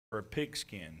or a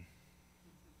pigskin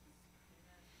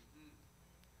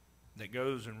that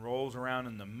goes and rolls around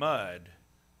in the mud,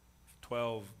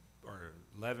 12 or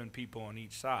 11 people on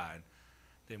each side,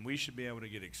 then we should be able to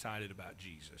get excited about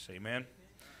Jesus. Amen?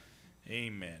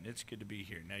 Amen. It's good to be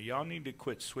here. Now, y'all need to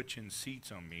quit switching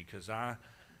seats on me, because I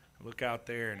look out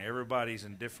there and everybody's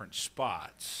in different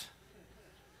spots.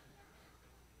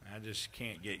 I just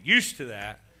can't get used to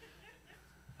that.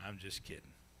 I'm just kidding.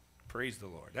 Praise the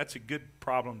Lord. That's a good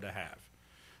problem to have.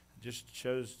 It just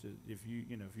shows that if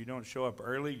you don't show up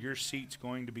early, your seat's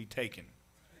going to be taken.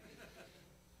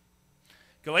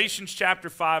 Galatians chapter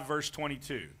 5, verse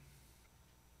 22.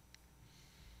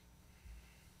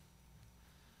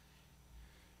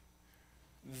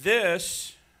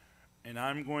 This, and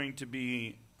I'm going to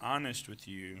be honest with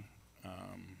you,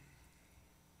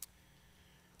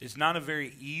 is not a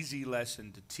very easy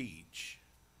lesson to teach,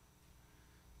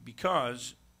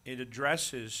 because it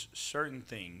addresses certain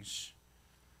things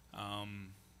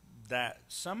that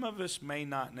some of us may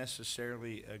not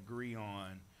necessarily agree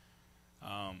on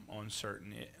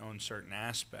certain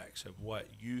aspects of what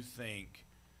you think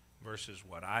versus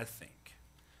what I think.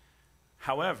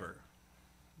 However,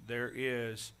 there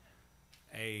is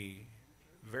a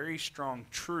very strong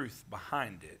truth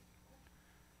behind it,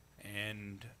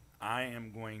 and I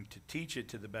am going to teach it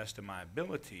to the best of my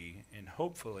ability, and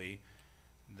hopefully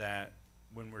that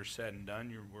when we're said and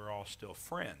done, we're all still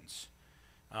friends.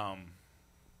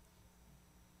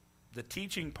 The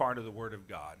teaching part of the Word of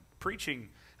God, preaching,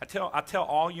 I tell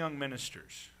all young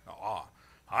ministers,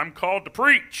 I'm called to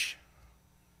preach.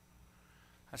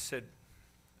 I said,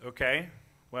 okay,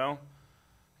 well,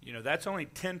 that's only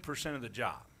 10% of the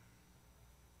job.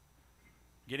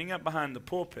 Getting up behind the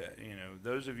pulpit,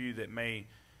 those of you that may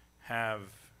have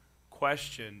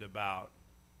questioned about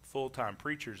full-time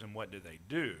preachers and what do they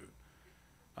do,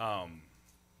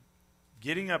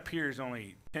 getting up here is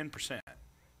only 10%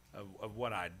 of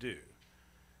what I do.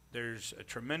 There's a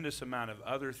tremendous amount of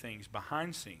other things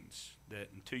behind scenes that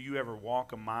until you ever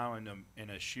walk a mile in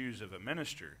the shoes of a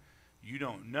minister, you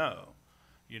don't know,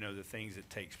 the things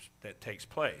that takes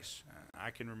place.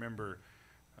 I can remember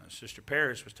Sister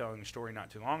Paris was telling a story not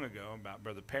too long ago about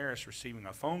Brother Paris receiving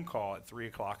a phone call at 3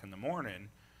 o'clock in the morning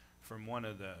from one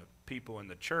of the people in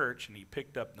the church, and he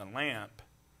picked up the lamp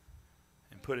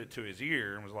and put it to his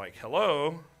ear and was like,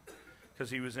 hello, because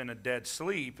he was in a dead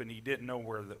sleep and he didn't know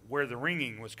where the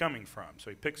ringing was coming from. So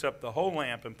he picks up the whole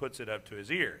lamp and puts it up to his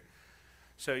ear.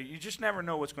 So you just never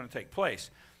know what's going to take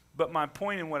place. But my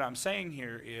point in what I'm saying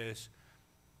here is,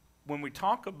 when we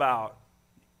talk about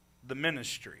the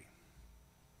ministry,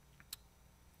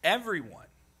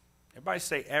 everybody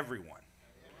say everyone.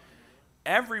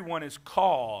 Everyone is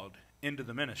called into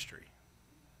the ministry.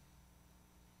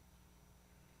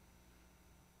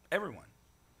 Everyone.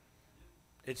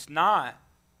 It's not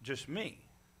just me.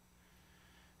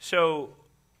 So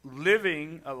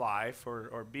living a life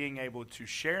or being able to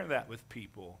share that with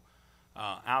people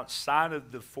outside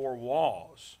of the four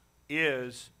walls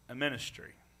is a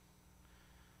ministry.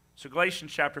 So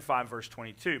Galatians chapter 5, verse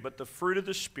 22, but the fruit of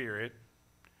the Spirit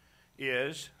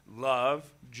is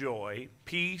love, joy,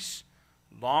 peace,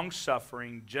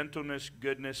 long-suffering, gentleness,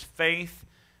 goodness, faith,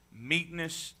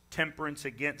 meekness, temperance.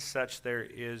 Against such there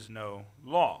is no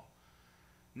law.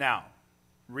 Now,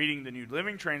 reading the New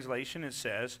Living Translation, it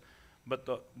says,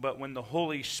 but when the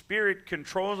Holy Spirit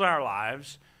controls our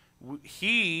lives,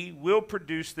 He will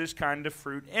produce this kind of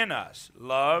fruit in us: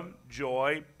 love,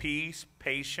 joy, peace,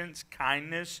 patience,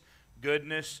 kindness,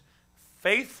 goodness,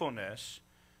 faithfulness,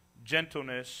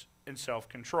 gentleness, and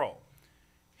self-control.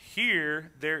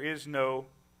 Here, there is no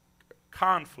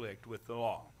conflict with the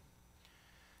law.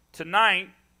 Tonight,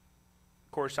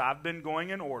 of course, I've been going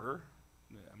in order.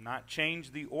 I've not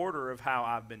changed the order of how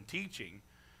I've been teaching.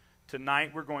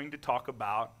 Tonight, we're going to talk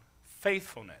about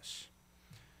faithfulness.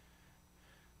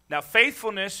 Now,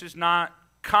 faithfulness is not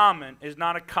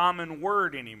a common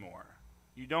word anymore.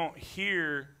 You don't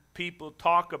hear people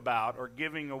talk about or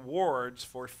giving awards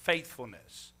for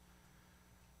faithfulness.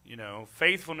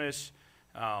 Faithfulness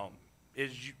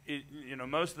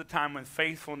most of the time when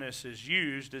faithfulness is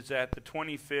used is at the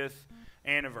 25th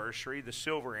anniversary, the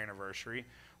silver anniversary,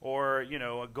 or,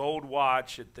 a gold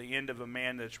watch at the end of a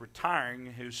man that's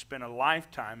retiring who's spent a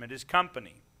lifetime at his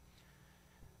company.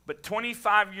 But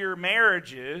 25-year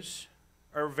marriages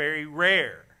are very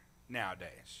rare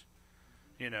nowadays,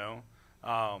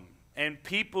 and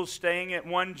people staying at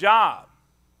one job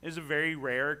is a very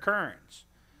rare occurrence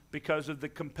because of the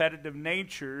competitive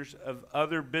natures of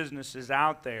other businesses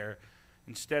out there.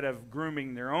 Instead of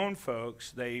grooming their own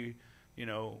folks, they,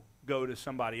 go to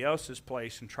somebody else's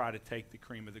place and try to take the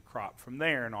cream of the crop from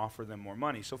there and offer them more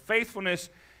money. So faithfulness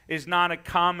is not a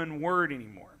common word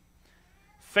anymore.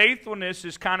 Faithfulness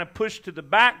is kind of pushed to the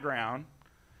background,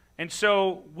 and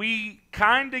so we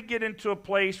kind of get into a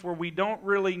place where we don't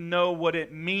really know what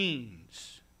it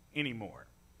means anymore.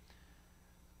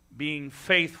 Being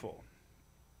faithful.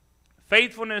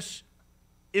 Faithfulness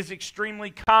is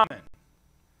extremely common.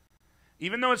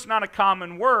 Even though it's not a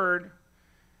common word,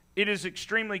 it is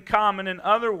extremely common in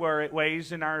other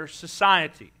ways in our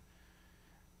society.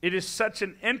 It is such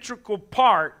an integral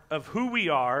part of who we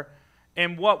are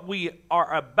and what we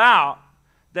are about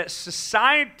that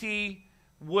society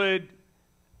would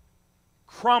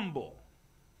crumble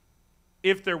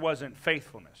if there wasn't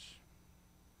faithfulness.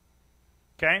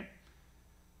 Okay?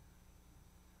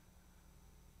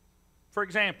 For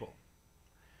example,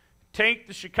 take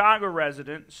the Chicago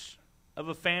residents of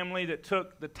a family that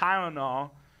took the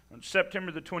Tylenol on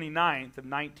September the 29th of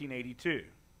 1982.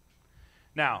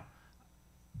 Now,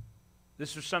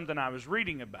 this is something I was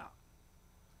reading about.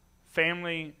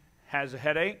 Family has a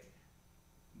headache.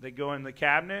 They go in the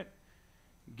cabinet,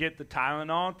 get the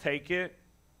Tylenol, take it,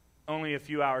 only a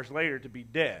few hours later to be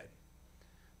dead.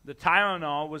 The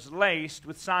Tylenol was laced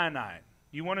with cyanide.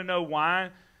 You want to know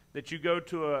why? That you go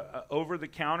to a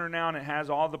over-the-counter now and it has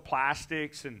all the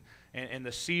plastics and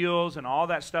the seals and all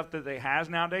that stuff that it has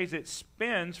nowadays. It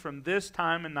spins from this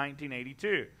time in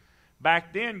 1982.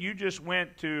 Back then, you just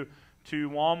went to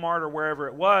Walmart or wherever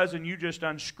it was and you just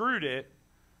unscrewed it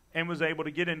and was able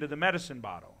to get into the medicine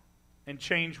bottle and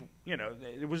change. You know,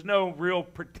 there was no real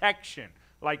protection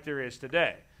like there is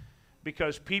today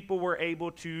because people were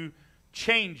able to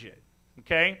change it.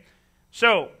 Okay?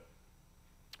 So,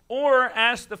 or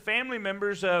ask the family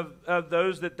members of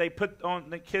those that they put on,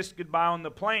 that kissed goodbye on the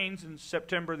planes in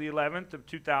September the 11th of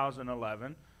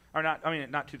 2011, or not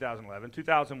 2011,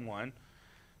 2001,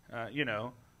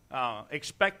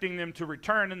 expecting them to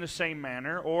return in the same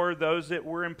manner, or those that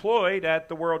were employed at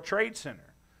the World Trade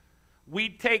Center. We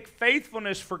take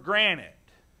faithfulness for granted.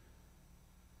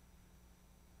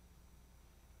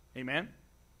 Amen?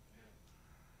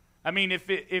 I mean, if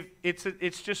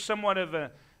it's just somewhat of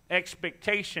a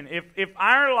expectation. If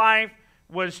our life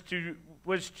was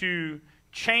to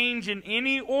change in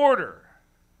any order,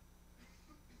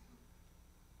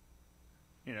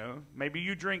 you know, maybe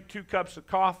you drink 2 cups of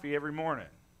coffee every morning.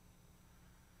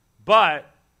 But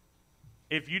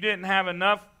if you didn't have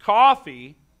enough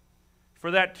coffee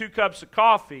for that 2 cups of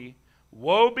coffee,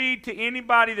 woe be to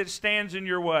anybody that stands in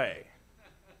your way.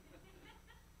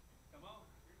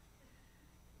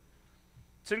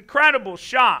 It's an incredible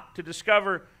shock to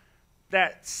discover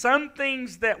that some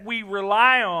things that we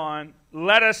rely on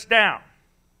let us down.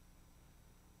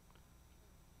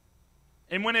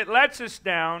 And when it lets us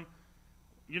down,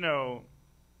 you know,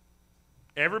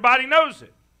 everybody knows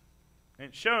it.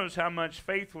 It shows how much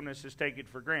faithfulness is taken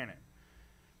for granted.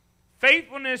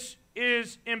 Faithfulness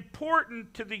is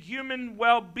important to the human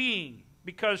well-being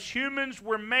because humans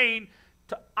were made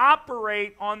to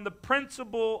operate on the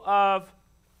principle of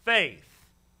faith.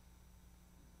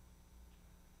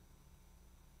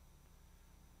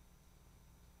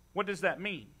 What does that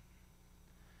mean?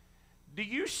 Do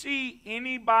you see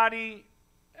anybody,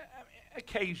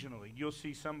 occasionally you'll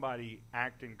see somebody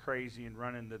acting crazy and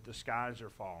running that the skies are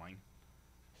falling.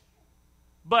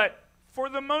 But for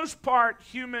the most part,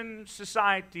 human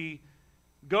society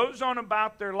goes on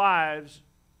about their lives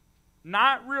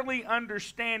not really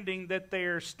understanding that they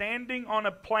are standing on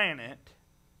a planet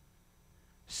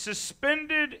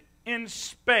suspended in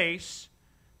space,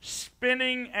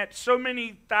 spinning at so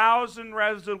many thousand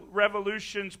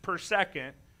revolutions per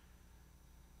second.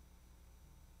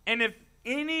 And if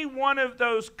any one of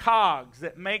those cogs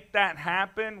that make that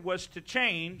happen was to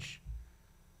change,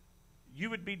 you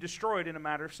would be destroyed in a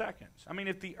matter of seconds. I mean,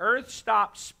 if the earth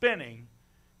stopped spinning,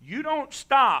 you don't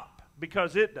stop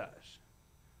because it does.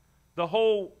 The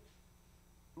whole,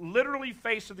 literally,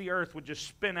 face of the earth would just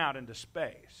spin out into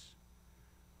space.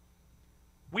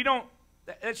 We don't.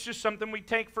 It's just something we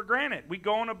take for granted. We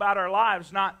go on about our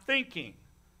lives not thinking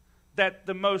that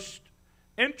the most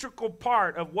integral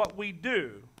part of what we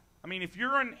do, I mean, if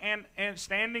you're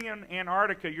standing in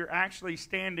Antarctica, you're actually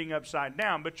standing upside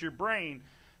down, but your brain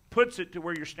puts it to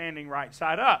where you're standing right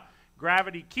side up.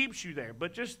 Gravity keeps you there.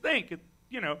 But just think,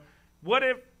 you know, what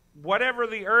if whatever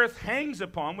the earth hangs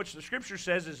upon, which the Scripture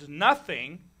says is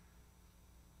nothing,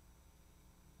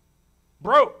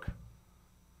 broke?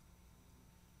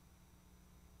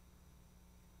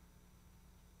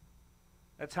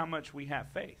 That's how much we have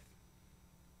faith.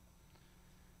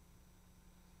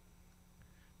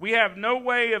 We have no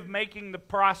way of making the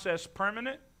process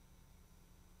permanent.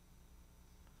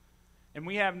 And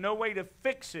we have no way to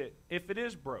fix it if it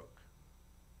is broke.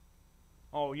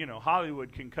 Oh,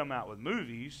 Hollywood can come out with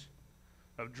movies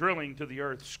of drilling to the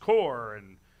earth's core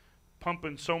and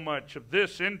pumping so much of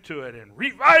this into it and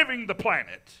reviving the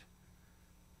planet.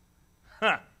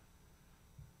 Huh.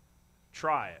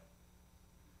 Try it.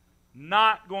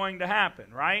 Not going to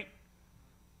happen, right?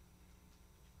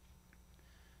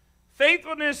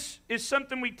 Faithfulness is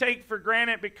something we take for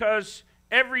granted because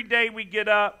every day we get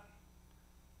up,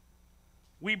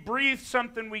 we breathe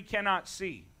something we cannot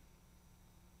see.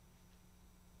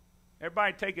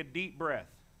 Everybody take a deep breath.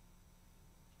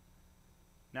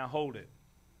 Now hold it.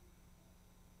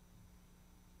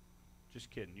 Just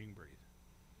kidding, you can breathe.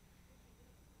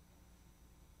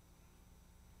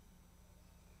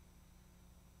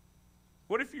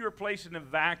 What if you were placed in a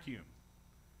vacuum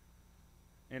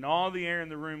and all the air in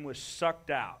the room was sucked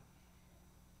out?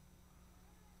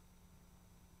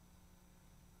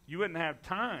 You wouldn't have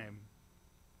time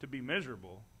to be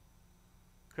miserable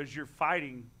because you're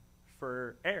fighting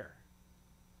for air.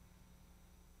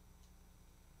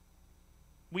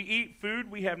 We eat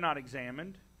food we have not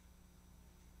examined.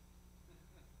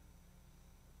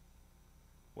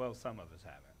 Well, some of us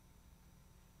haven't.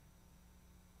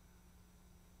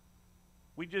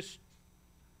 We just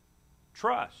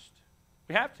trust.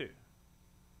 We have to.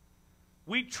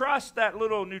 We trust that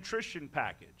little nutrition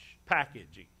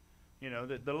packaging,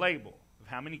 the label of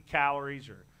how many calories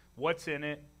or what's in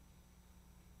it.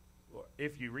 Or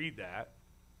if you read that,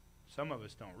 some of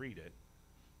us don't read it.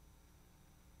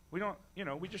 We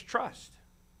don't, we just trust.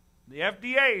 The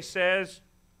FDA says,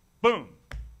 boom.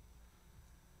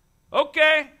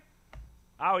 Okay,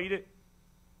 I'll eat it.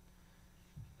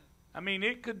 I mean,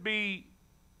 it could be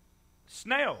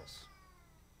snails.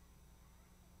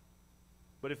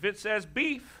 But if it says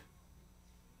beef,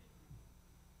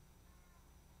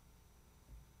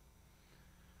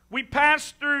 we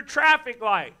pass through traffic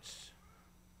lights.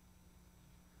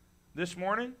 This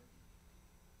morning,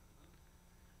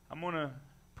 I'm going to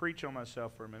preach on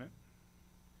myself for a minute.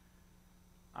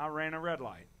 I ran a red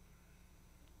light.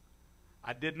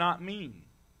 I did not mean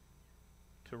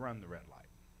to run the red light.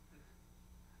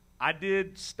 I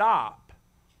did stop,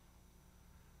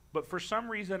 but for some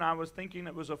reason I was thinking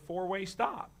it was a four-way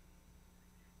stop.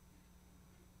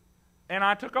 And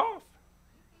I took off.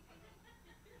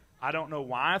 I don't know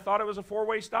why I thought it was a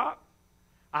four-way stop.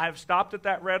 I have stopped at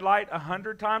that red light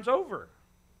 100 times over.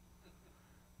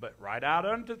 But right out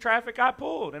into the traffic I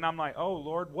pulled. And I'm like, oh,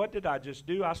 Lord, what did I just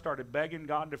do? I started begging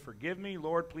God to forgive me.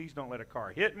 Lord, please don't let a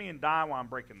car hit me and die while I'm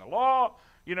breaking the law.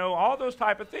 All those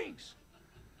type of things.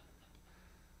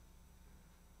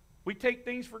 We take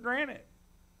things for granted.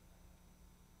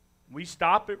 We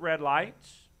stop at red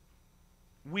lights.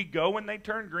 We go when they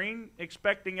turn green,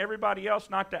 expecting everybody else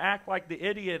not to act like the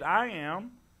idiot I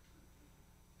am.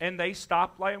 And they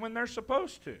stop like when they're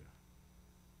supposed to.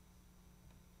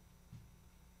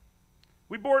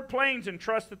 We board planes and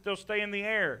trust that they'll stay in the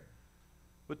air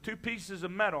with two pieces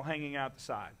of metal hanging out the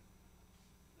side.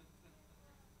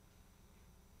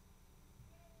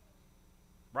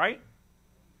 Right?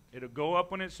 It'll go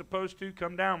up when it's supposed to,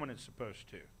 come down when it's supposed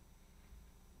to.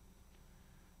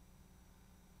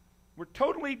 We're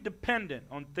totally dependent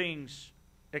on things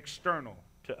external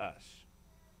to us.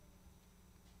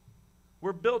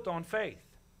 We're built on faith.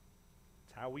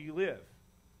 It's how we live.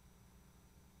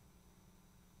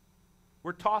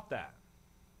 We're taught that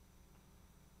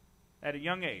at a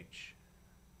young age.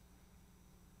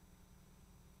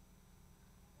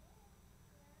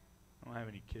 I don't have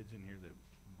any kids in here that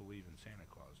believe in Santa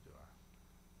Claus, do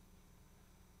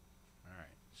I? All right.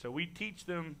 So we teach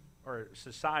them, or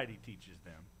society teaches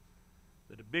them,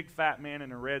 that a big fat man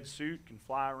in a red suit can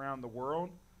fly around the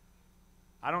world.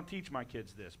 I don't teach my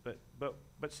kids this, but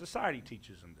society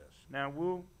teaches them this. Now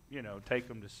we'll, take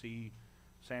them to see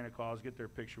Santa Claus, get their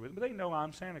picture with him, but they know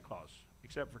I'm Santa Claus,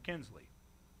 except for Kinsley.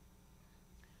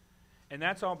 And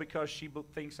that's all because she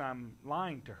thinks I'm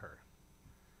lying to her.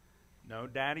 No,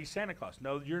 Daddy's Santa Claus.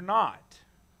 No, you're not.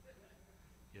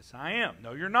 Yes, I am.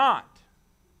 No, you're not.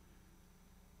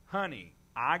 Honey,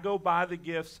 I go buy the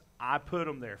gifts, I put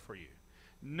them there for you.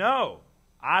 No,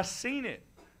 I seen it.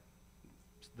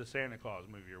 The Santa Claus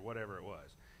movie or whatever it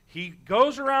was. He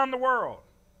goes around the world.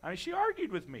 I mean, she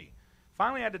argued with me.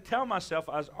 Finally, I had to tell myself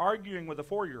I was arguing with a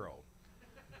 4-year-old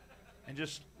and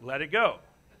just let it go.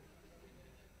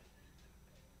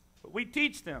 But we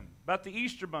teach them about the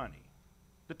Easter Bunny,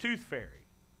 the Tooth Fairy.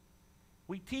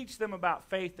 We teach them about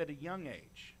faith at a young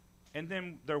age. And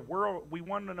then we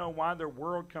want to know why their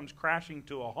world comes crashing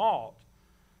to a halt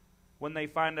when they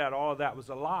find out all of that was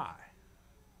a lie.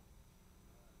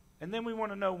 And then we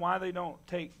want to know why they don't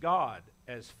take God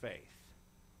as faith.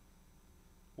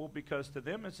 Well, because to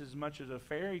them it's as much as a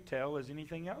fairy tale as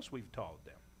anything else we've taught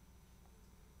them.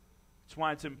 That's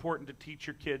why it's important to teach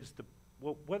your kids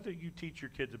well, whether you teach your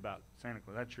kids about Santa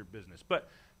Claus, that's your business.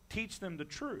 But teach them the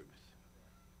truth.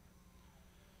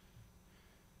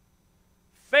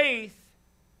 Faith,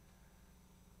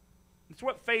 it's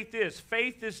what faith is.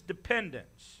 Faith is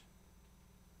dependence.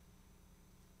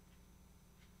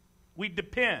 We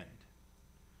depend.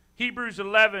 Hebrews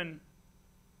 11:1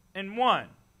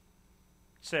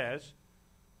 says,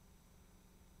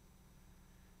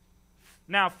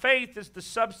 now faith is the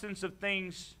substance of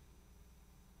things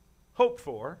hoped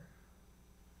for,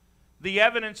 the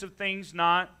evidence of things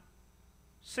not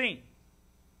seen.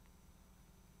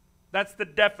 That's the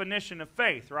definition of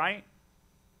faith, right?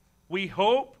 We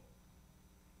hope,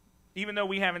 even though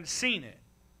we haven't seen it.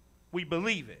 We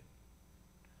believe it.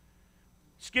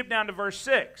 Skip down to verse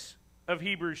 6 of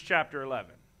Hebrews chapter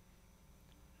 11.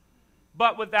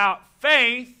 But without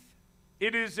faith,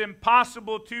 it is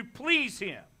impossible to please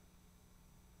him.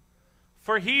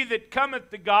 For he that cometh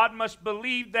to God must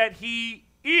believe that he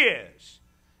is,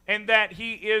 and that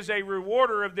he is a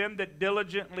rewarder of them that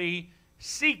diligently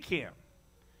seek him.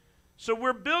 So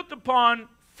we're built upon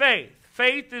faith.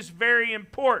 Faith is very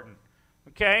important,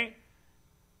 okay?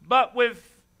 But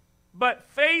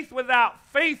faith without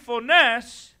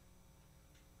faithfulness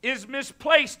is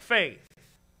misplaced faith,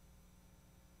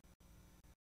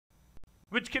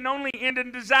 which can only end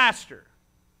in disaster.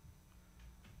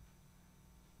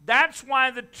 That's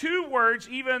why the two words,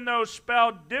 even though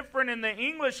spelled different in the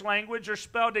English language, are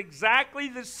spelled exactly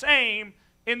the same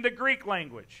in the Greek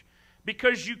language.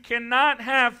 Because you cannot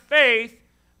have faith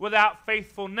without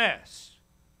faithfulness.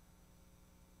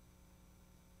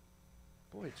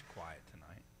 Boy, it's quiet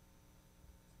tonight.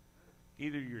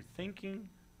 Either you're thinking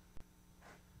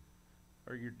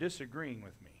or you're disagreeing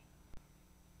with me.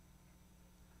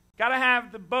 Got to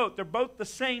have the both. They're both the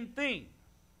same thing.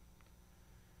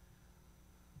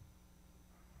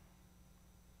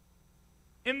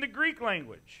 In the Greek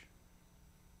language,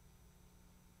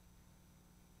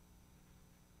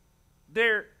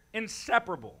 they're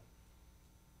inseparable.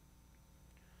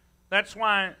 That's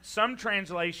why some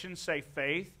translations say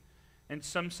faith and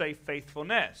some say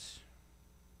faithfulness.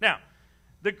 Now,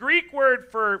 the Greek word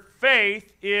for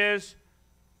faith is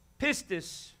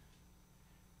pistis,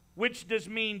 which does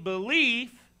mean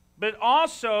belief, but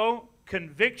also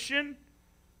conviction,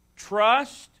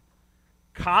 trust,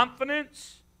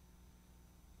 confidence,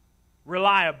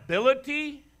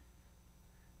 reliability,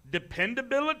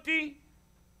 dependability.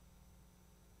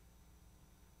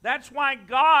 That's why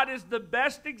God is the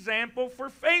best example for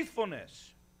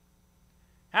faithfulness.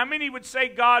 How many would say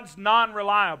God's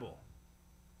non-reliable?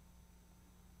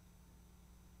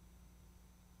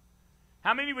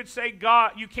 How many would say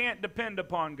God, you can't depend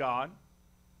upon God?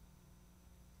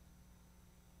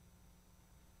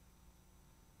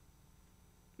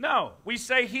 No, we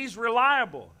say He's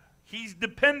reliable. He's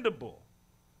dependable.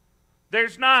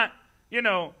 There's not,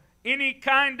 any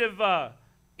kind of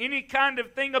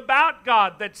thing about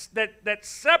God that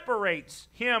separates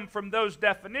Him from those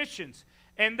definitions.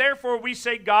 And therefore we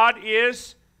say God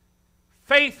is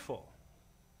faithful.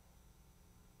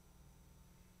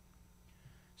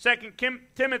 2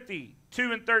 Timothy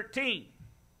 2:13.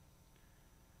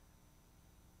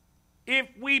 If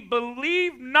we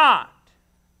believe not,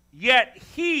 yet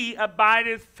He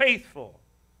abideth faithful.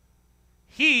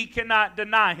 He cannot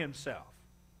deny Himself.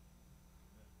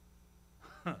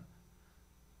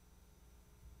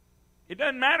 It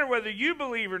doesn't matter whether you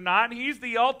believe or not. He's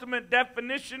the ultimate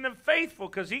definition of faithful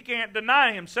because He can't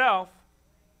deny Himself.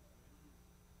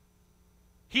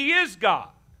 He is God.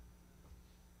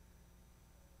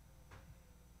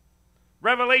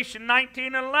 Revelation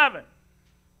 19:11.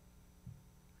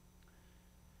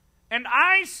 And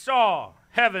I saw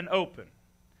heaven open,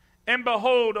 and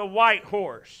behold, a white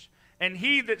horse. And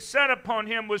he that sat upon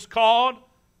him was called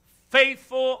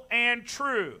Faithful and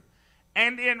True.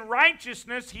 And in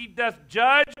righteousness he doth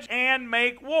judge and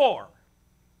make war.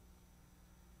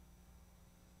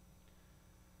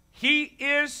 He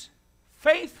is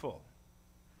faithful.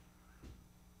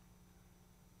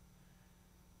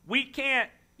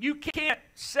 You can't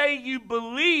say you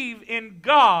believe in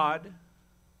God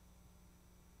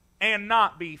and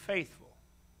not be faithful.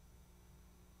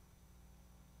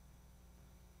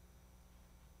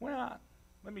 Well,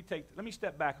 let me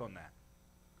step back on that.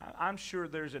 I'm sure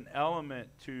there's an element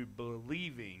to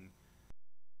believing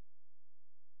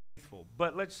faithful,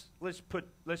 but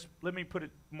let me put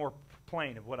it more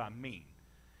plain of what I mean.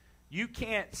 You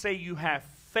can't say you have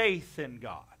faith in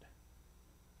God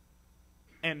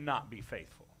and not be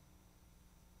faithful.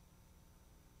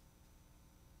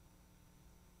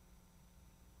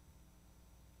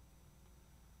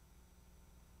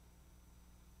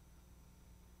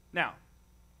 Now,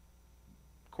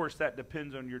 of course, that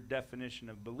depends on your definition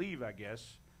of believe, I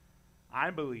guess. I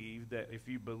believe that if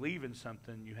you believe in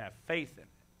something, you have faith in it.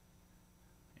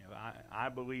 You know, I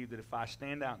believe that if I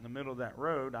stand out in the middle of that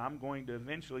road, I'm going to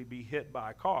eventually be hit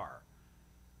by a car.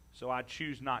 So I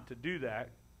choose not to do that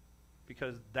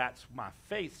because that's my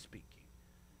faith speaking.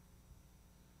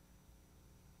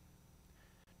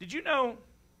 Did you know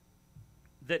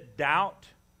that doubt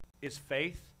is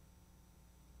faith?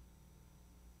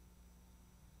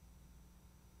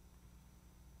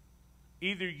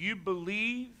 Either you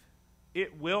believe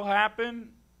it will happen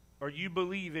or you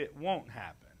believe it won't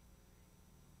happen.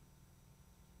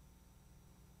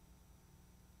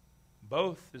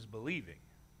 Both is believing.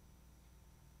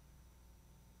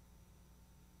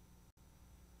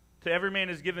 To every man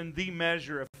is given the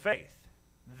measure of faith.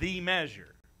 The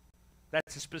measure.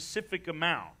 That's a specific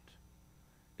amount.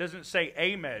 Doesn't say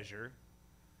a measure.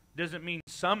 Doesn't mean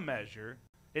some measure.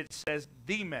 It says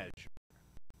the measure.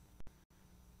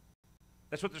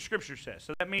 That's what the Scripture says.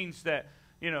 So that means that,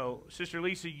 you know, Sister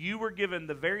Lisa, you were given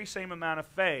the very same amount of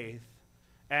faith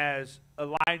as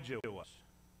Elijah was.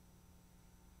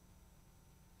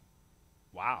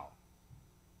 Wow.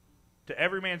 To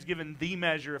every man's given the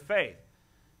measure of faith.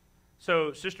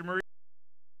 So, Sister Marie,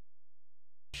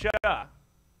 shut up.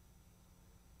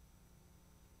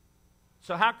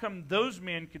 So how come those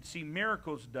men could see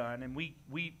miracles done and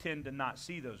we tend to not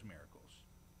see those miracles?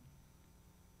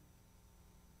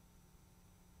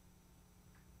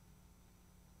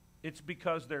 It's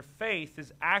because their faith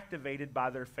is activated by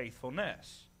their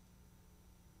faithfulness.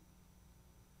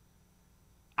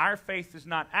 Our faith is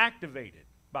not activated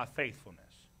by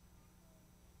faithfulness.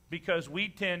 Because we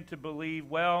tend to believe,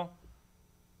 well,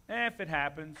 if it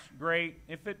happens, great.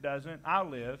 If it doesn't, I'll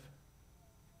live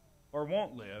or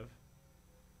won't live.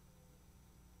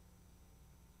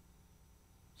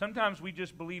 Sometimes we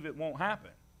just believe it won't happen.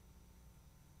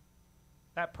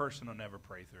 That person will never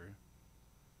pray through.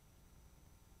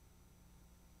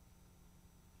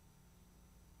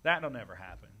 That'll never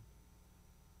happen.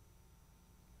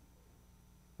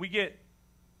 We get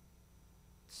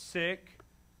sick,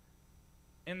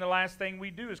 and the last thing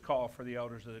we do is call for the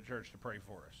elders of the church to pray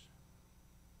for us.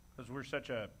 Because we're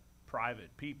such a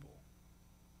private people.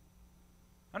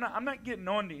 I'm not getting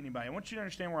on to anybody. I want you to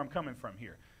understand where I'm coming from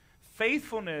here.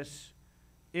 Faithfulness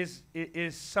is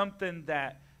something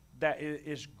that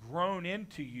is grown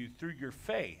into you through your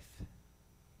faith.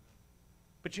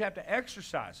 But you have to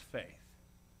exercise faith.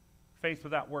 Faith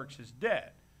without works is dead.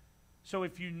 So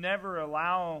if you never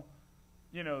allow,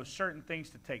 you know, certain things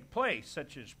to take place,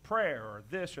 such as prayer or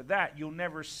this or that, you'll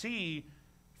never see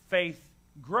faith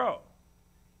grow.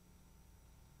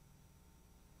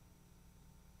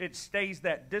 It stays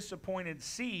that disappointed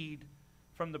seed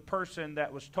from the person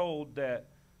that was told that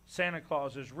Santa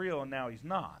Claus is real and now he's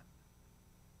not.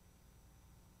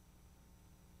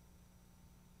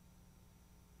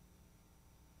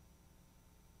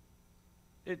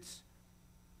 It's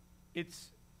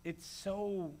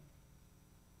so,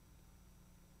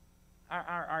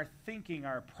 our thinking,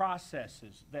 our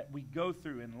processes that we go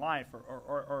through in life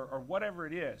or whatever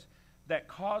it is that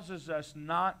causes us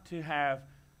not to have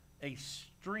a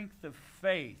strength of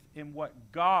faith in what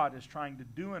God is trying to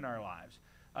do in our lives.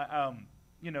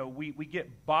 You know, we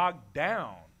get bogged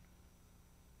down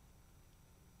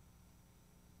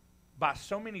by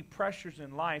so many pressures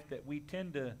in life that we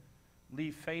tend to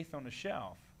leave faith on the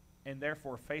shelf. And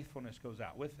therefore, faithfulness goes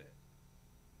out with it.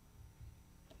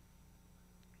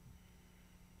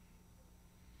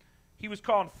 He was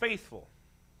called faithful.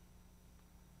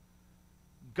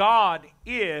 God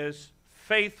is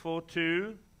faithful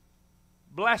to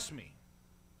bless me.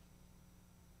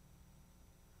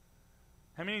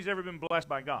 How many has ever been blessed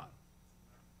by God?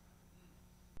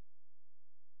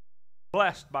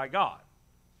 Blessed by God.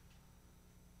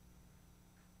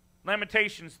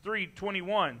 Lamentations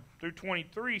 3:21 through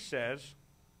 23 says,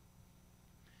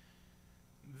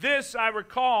 "This I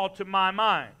recall to my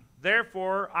mind,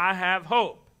 therefore I have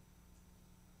hope."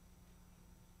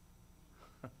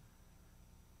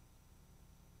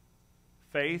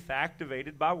 Faith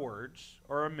activated by words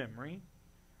or a memory.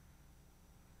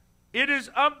 "It is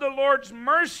of the Lord's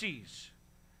mercies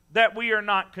that we are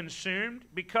not consumed,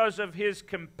 because of his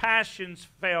compassions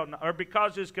fail not, or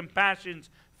because his compassions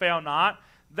fail not.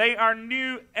 They are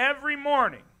new every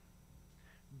morning.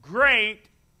 Great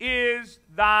is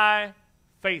thy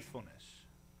faithfulness."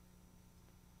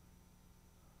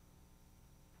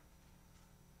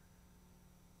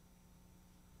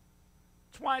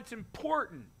 That's why it's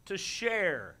important to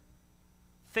share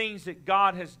things that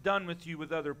God has done with you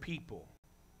with other people.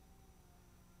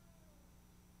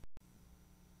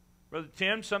 Brother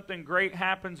Tim, something great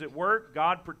happens at work.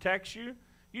 God protects you.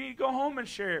 You need to go home and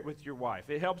share it with your wife.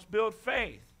 It helps build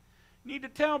faith. You need to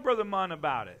tell Brother Munn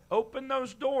about it. Open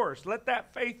those doors. Let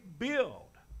that faith build.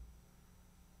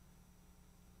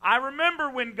 I remember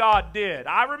when God did.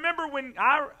 I remember when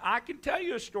I can tell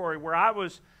you a story where I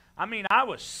was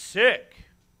sick.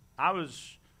 I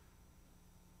was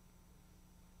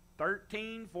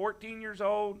 13, 14 years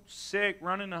old, sick,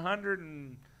 running 100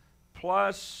 and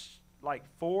plus, like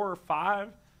 4 or 5.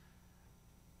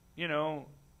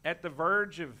 At the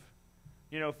verge of,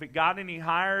 if it got any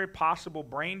higher, possible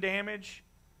brain damage.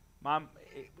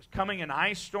 It was coming an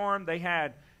ice storm. They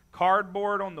had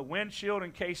cardboard on the windshield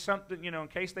in case something, in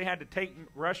case they had to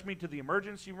rush me to the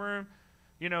emergency room.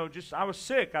 I was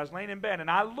sick. I was laying in bed. And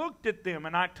I looked at them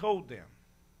and I told them,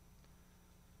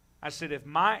 I said, if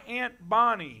my Aunt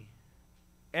Bonnie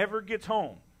ever gets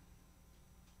home,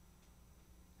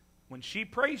 when she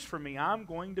prays for me, I'm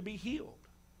going to be healed.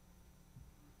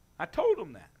 I told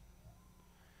them that.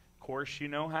 Of course, you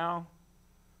know how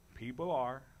people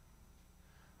are.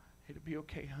 It'll be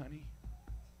okay, honey.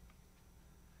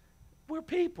 We're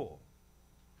people.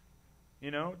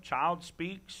 Child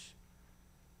speaks.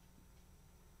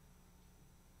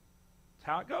 That's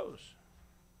how it goes.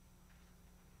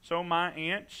 So my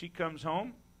aunt, she comes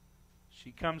home.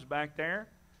 She comes back there.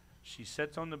 She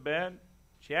sits on the bed.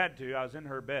 She had to. I was in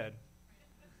her bed.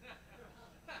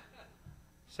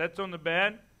 Sits on the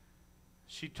bed.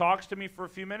 She talks to me for a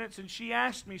few minutes, and she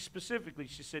asked me specifically,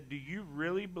 she said, do you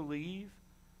really believe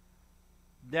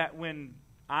that when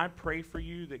I pray for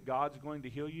you that God's going to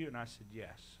heal you? And I said,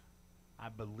 yes, I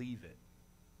believe it.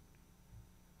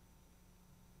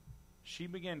 She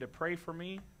began to pray for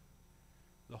me.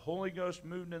 The Holy Ghost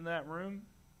moved in that room.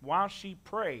 While she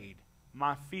prayed,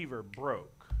 my fever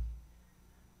broke.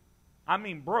 I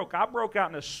mean broke. I broke out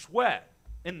in a sweat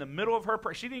in the middle of her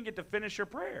prayer. She didn't get to finish her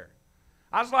prayer.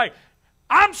 I was like,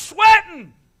 I'm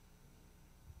sweating.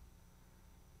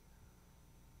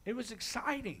 It was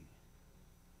exciting.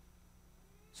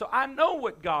 So I know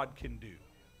what God can do.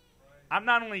 I've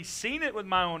not only seen it with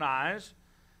my own eyes,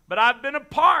 but I've been a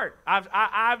part.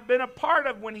 I've been a part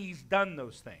of when He's done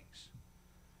those things.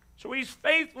 So He's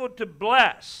faithful to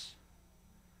bless.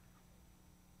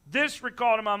 This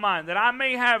recall to my mind, that I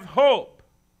may have hope.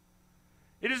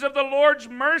 It is of the Lord's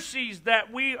mercies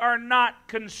that we are not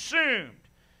consumed,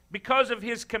 because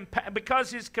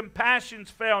His compassions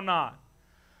fail not.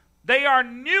 They are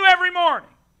new every morning.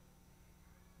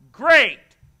 Great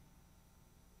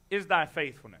is thy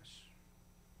faithfulness.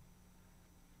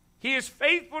 He is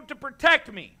faithful to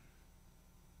protect me.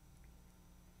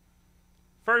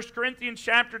 1 Corinthians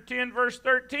chapter 10, verse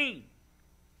 13.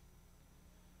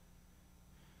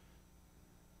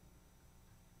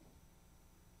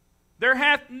 There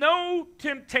hath no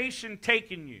temptation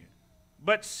taken you,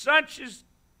 but such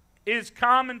is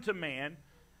common to man.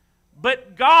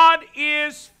 But God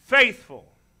is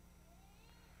faithful,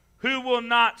 who will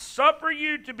not suffer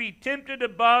you to be tempted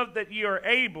above that ye are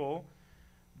able,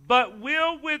 but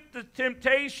will with the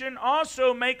temptation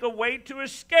also make a way to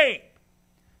escape,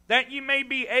 that ye may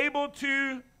be able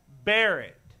to bear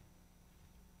it.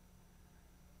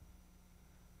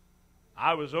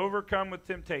 I was overcome with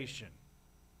temptation.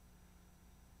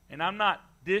 And I'm not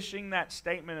dishing that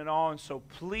statement at all, and so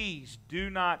please do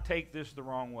not take this the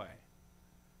wrong way.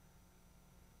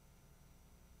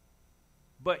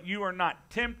 But you are not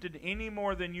tempted any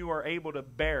more than you are able to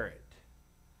bear it.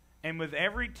 And with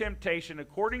every temptation,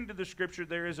 according to the Scripture,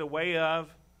 there is a way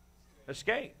of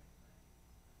escape.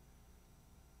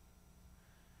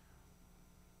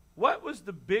 What was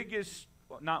the biggest,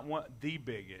 well, not one, the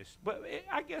biggest, but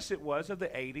I guess it was, of the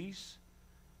 80s?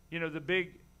 The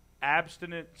big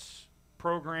abstinence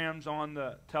programs on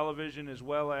the television, as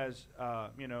well as,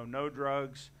 no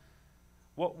drugs.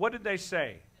 What did they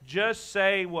say? Just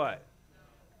say what?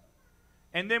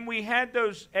 And then we had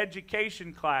those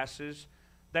education classes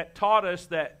that taught us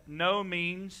that no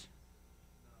means.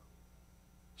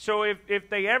 So if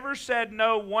they ever said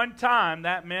no one time,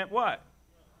 that meant what?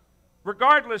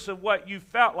 Regardless of what you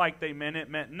felt like they meant, it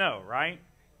meant no, right?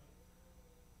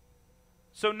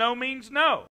 So no means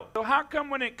no. So how come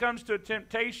when it comes to a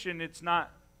temptation, it's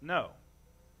not no?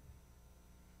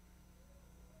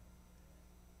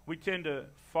 We tend to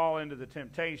fall into the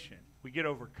temptation. We get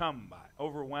overcome by it,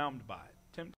 overwhelmed by it.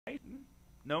 Temptation,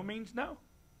 no means no.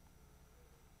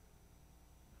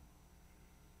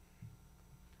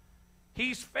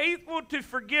 He's faithful to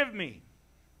forgive me.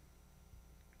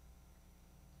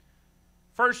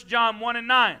 1 John 1 and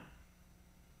 9.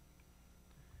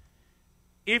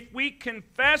 If we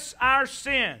confess our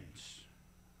sins,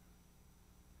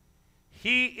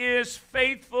 He is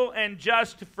faithful and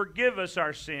just to forgive us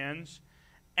our sins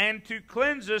and to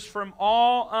cleanse us from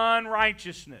all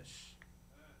unrighteousness.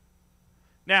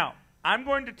 Now, I'm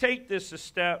going to take this a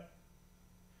step.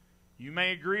 You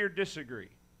may agree or disagree.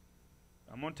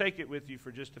 I'm going to take it with you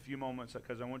for just a few moments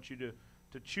because I want you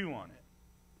to chew on it.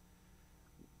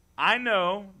 I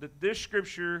know that this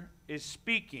scripture is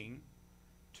speaking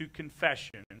to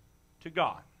confession to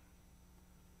God.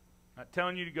 Not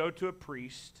telling you to go to a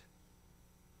priest.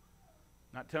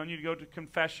 Not telling you to go to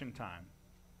confession time.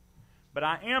 But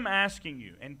I am asking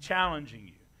you and challenging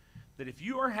you that if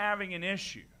you are having an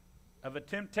issue of a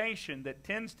temptation that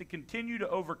tends to continue to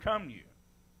overcome you,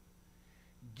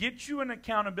 get you an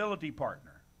accountability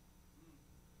partner.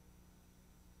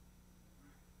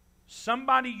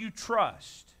 Somebody you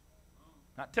trust.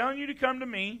 Not telling you to come to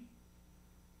me.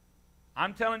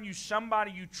 I'm telling you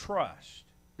somebody you trust.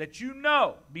 That you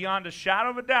know beyond a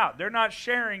shadow of a doubt they're not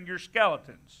sharing your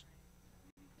skeletons.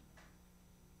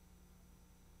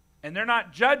 And they're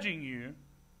not judging you.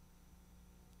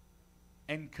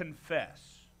 And confess.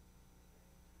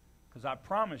 Because I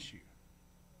promise you,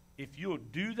 if you'll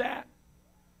do that,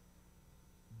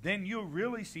 then you'll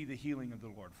really see the healing of the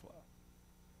Lord flow.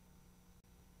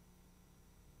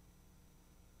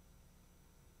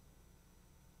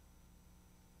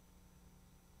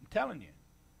 I'm telling you.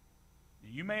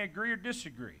 You may agree or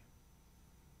disagree,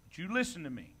 but you listen to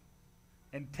me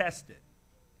and test it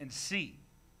and see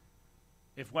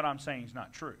if what I'm saying is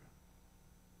not true.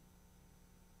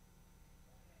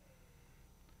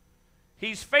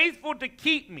 He's faithful to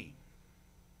keep me.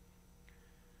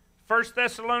 1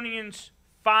 Thessalonians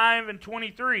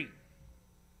 5:23.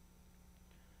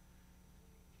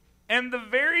 And the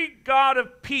very God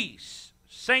of peace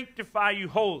sanctify you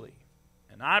wholly.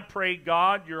 And I pray,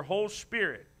 God, your whole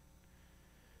spirit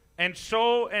and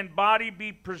soul and body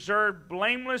be preserved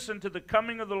blameless unto the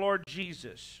coming of the Lord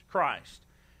Jesus Christ.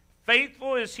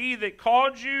 Faithful is he that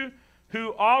called you,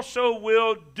 who also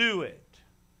will do it.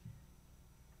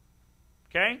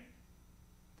 Okay?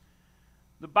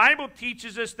 The Bible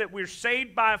teaches us that we're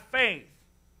saved by faith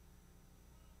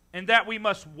and that we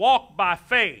must walk by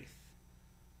faith,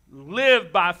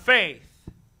 live by faith,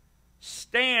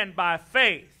 stand by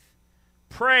faith,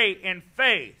 pray in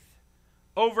faith,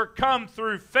 overcome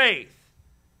through faith.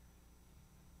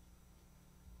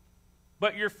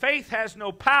 But your faith has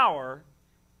no power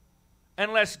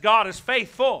unless God is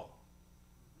faithful.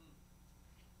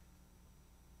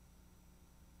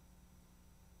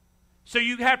 So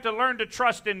you have to learn to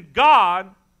trust in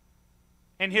God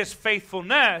and His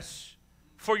faithfulness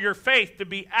for your faith to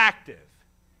be active.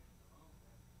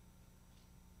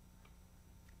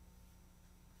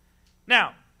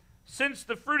 Now, since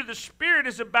the fruit of the Spirit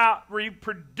is about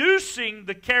reproducing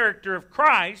the character of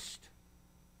Christ,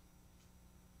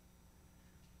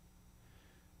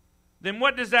 then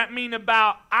what does that mean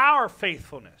about our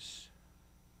faithfulness?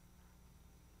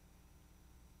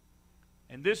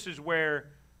 And this is where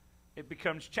it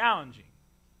becomes challenging.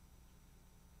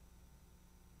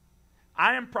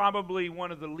 I am probably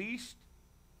one of the least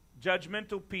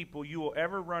judgmental people you will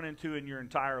ever run into in your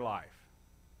entire life.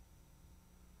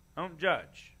 I don't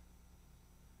judge.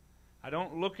 I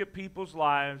don't look at people's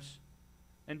lives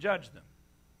and judge them.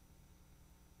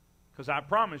 Because I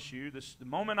promise you, the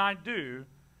moment I do,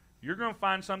 you're going to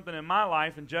find something in my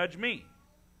life and judge me.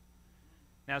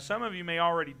 Now, some of you may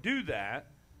already do that.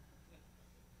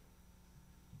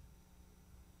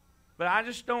 But I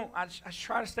just don't, I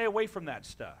try to stay away from that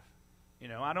stuff. You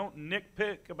know, I don't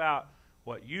nitpick about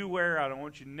what you wear. I don't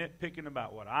want you nitpicking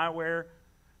about what I wear.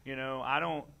 You know, I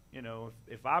don't, you know,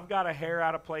 if I've got a hair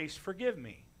out of place, forgive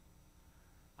me.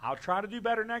 I'll try to do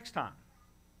better next time.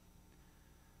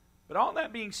 But all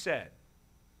that being said,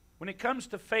 when it comes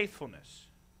to faithfulness,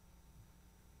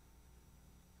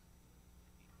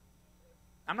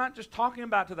 I'm not just talking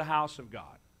about to the house of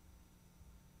God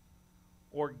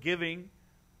or giving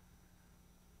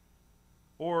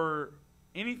or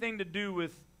anything to do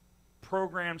with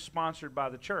programs sponsored by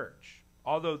the church,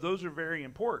 although those are very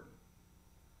important.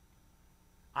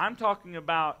 I'm talking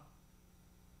about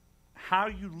how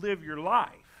you live your life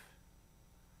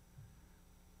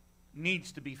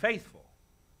needs to be faithful.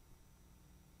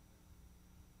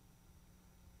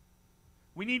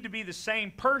 We need to be the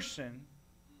same person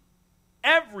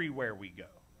everywhere we go,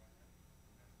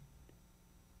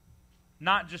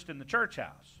 not just in the church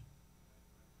house.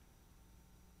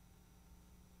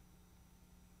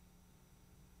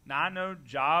 Now, I know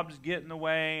jobs get in the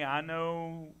way. I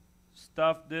know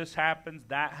stuff, this happens,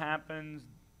 that happens.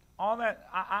 All that,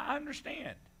 I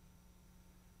understand.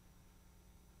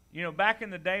 You know, back in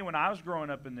the day when I was growing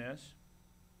up in this,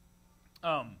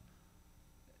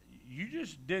 you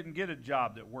just didn't get a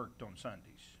job that worked on Sundays.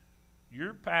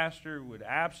 Your pastor would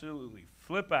absolutely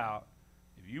flip out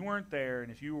if you weren't there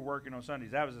and if you were working on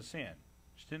Sundays. That was a sin.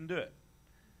 Just didn't do it.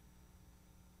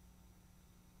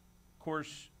 Of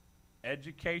course,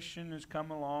 education has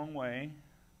come a long way,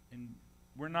 and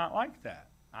we're not like that.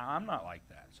 I'm not like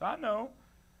that. So I know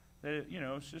that,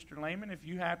 Sister Lehman, if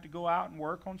you have to go out and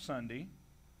work on Sunday,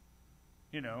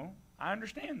 I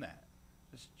understand that.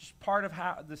 It's just part of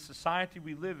how the society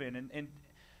we live in. And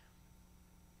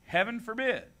heaven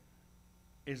forbid,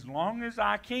 as long as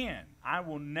I can, I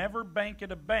will never bank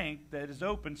at a bank that is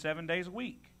open 7 days a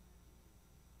week.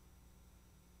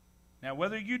 Now,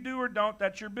 whether you do or don't,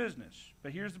 that's your business.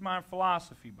 But here's my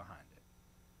philosophy behind it.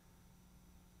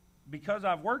 Because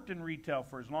I've worked in retail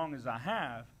for as long as I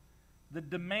have, the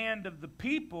demand of the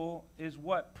people is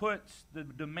what puts the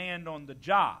demand on the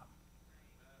job.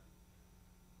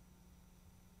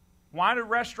 Why do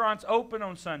restaurants open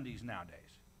on Sundays nowadays?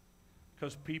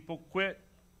 Because people quit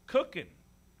cooking.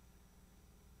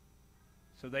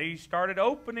 So they started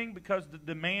opening because the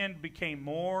demand became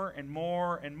more and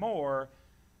more and more.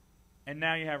 And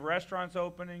now you have restaurants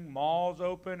opening, malls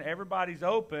open, everybody's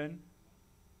open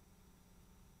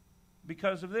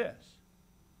because of this.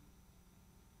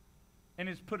 And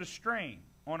it's put a strain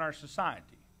on our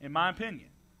society, in my opinion.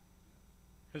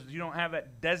 Because you don't have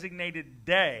that designated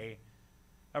day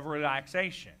of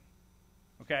relaxation.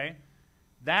 Okay?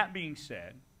 That being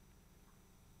said,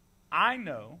 I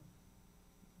know,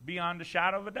 beyond a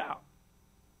shadow of a doubt,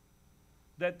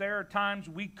 that there are times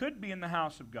we could be in the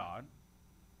house of God,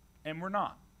 and we're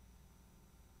not.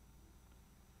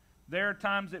 There are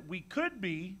times that we could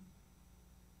be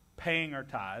paying our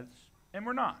tithes, and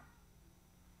we're not.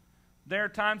 There are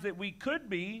times that we could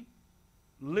be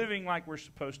living like we're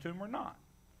supposed to, and we're not.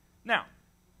 Now,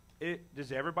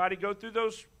 does everybody go through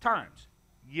those times?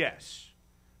 Yes.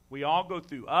 We all go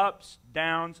through ups,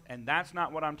 downs, and that's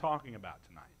not what I'm talking about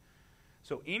tonight.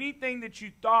 So anything that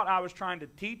you thought I was trying to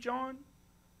teach on,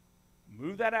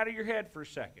 move that out of your head for a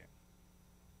second.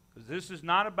 Because this is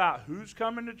not about who's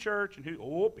coming to church and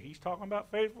he's talking about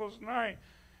faithfulness tonight.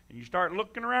 And you start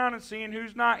looking around and seeing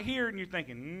who's not here, and you're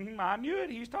thinking, I knew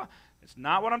it, he's talking. It's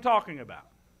not what I'm talking about.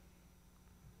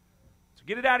 So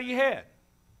get it out of your head.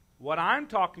 What I'm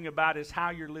talking about is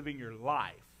how you're living your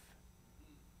life.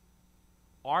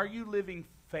 Are you living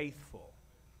faithful?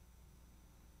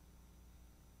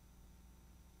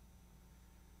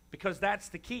 Because that's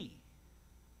the key.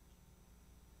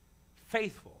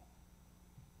 Faithful.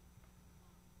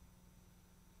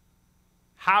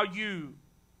 How you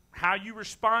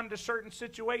respond to certain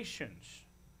situations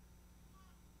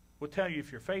will tell you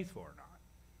if you're faithful or not.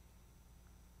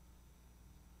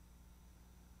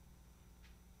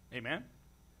 Amen?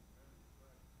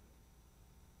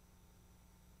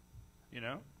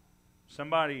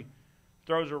 Somebody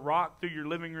throws a rock through your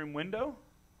living room window.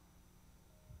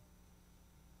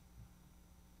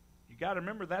 You got to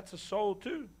remember that's a soul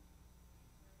too.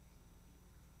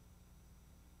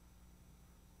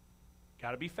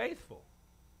 Got to be faithful.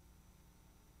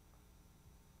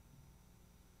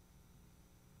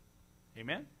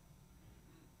 Amen?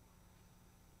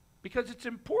 Because it's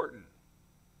important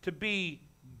to be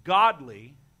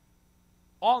godly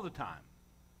all the time.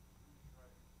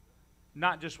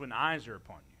 Not just when eyes are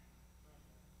upon you.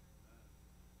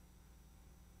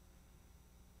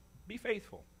 Be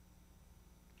faithful.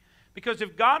 Because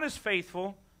if God is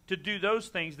faithful to do those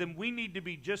things, then we need to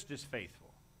be just as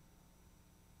faithful.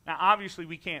 Now, obviously,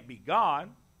 we can't be God,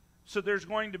 so there's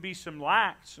going to be some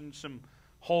lacks and some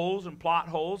holes and plot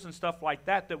holes and stuff like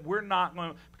that we're not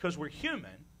going to, because we're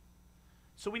human.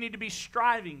 So we need to be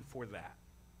striving for that.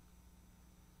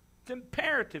 It's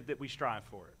imperative that we strive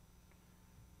for it.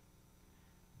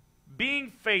 Being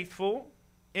faithful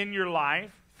in your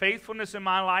life, faithfulness in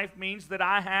my life means that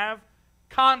I have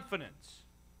confidence.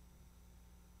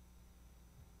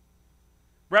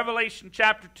 Revelation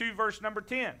chapter 2, verse number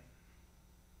 10.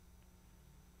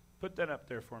 Put that up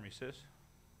there for me, sis.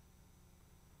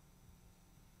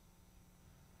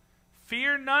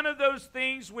 Fear none of those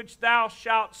things which thou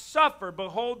shalt suffer.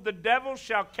 Behold, the devil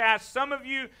shall cast some of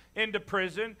you into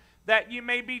prison, that you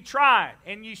may be tried,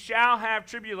 and ye shall have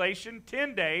tribulation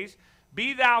 10 days.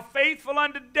 Be thou faithful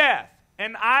unto death,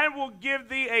 and I will give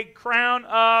thee a crown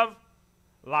of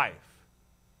life.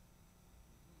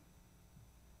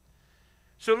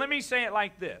 So let me say it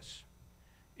like this.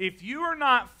 If you are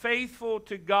not faithful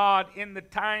to God in the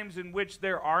times in which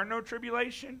there are no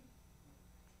tribulation,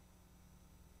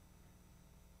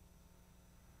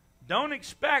 don't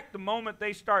expect the moment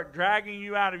they start dragging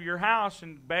you out of your house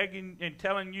and begging and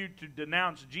telling you to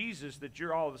denounce Jesus that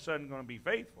you're all of a sudden going to be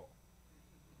faithful.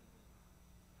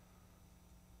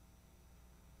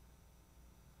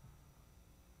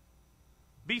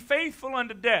 Be faithful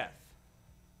unto death.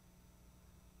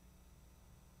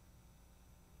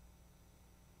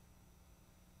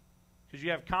 Because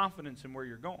you have confidence in where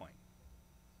you're going.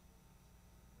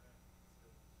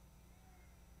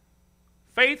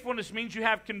 Faithfulness means you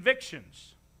have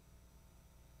convictions.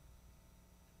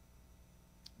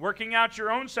 Working out your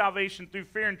own salvation through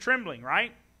fear and trembling,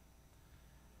 right?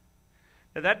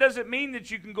 Now, that doesn't mean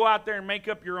that you can go out there and make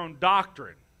up your own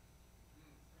doctrine.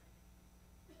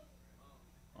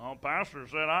 Oh, pastor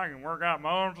said I can work out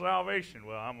my own salvation.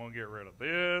 Well, I'm going to get rid of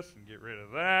this and get rid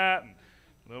of that and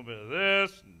a little bit of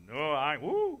this. And,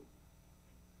 woo.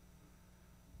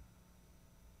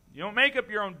 You don't make up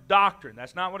your own doctrine.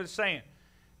 That's not what it's saying.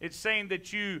 It's saying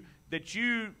that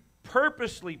you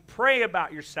purposely pray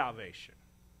about your salvation.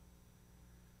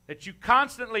 That you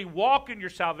constantly walk in your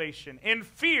salvation in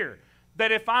fear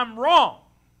that if I'm wrong,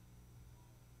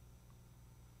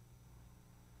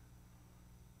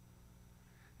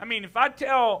 I mean, if I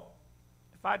tell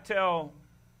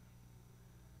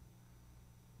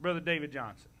Brother David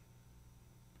Johnson,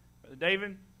 Brother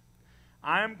David,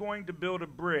 I am going to build a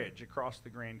bridge across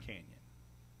the Grand Canyon.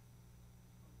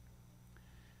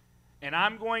 And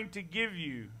I'm going to give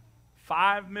you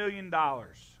 $5 million to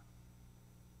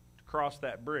cross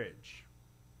that bridge.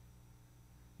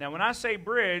 Now, when I say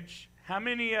bridge, how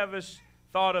many of us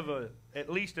thought of at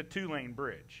least a 2-lane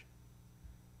bridge?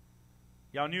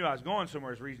 Y'all knew I was going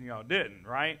somewhere. There's a reason y'all didn't,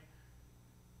 right?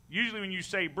 Usually when you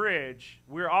say bridge,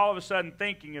 we're all of a sudden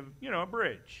thinking of, a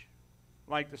bridge.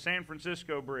 Like the San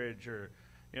Francisco Bridge or,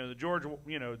 the George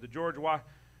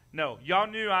Washington. No, y'all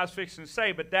knew I was fixing to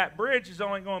say, but that bridge is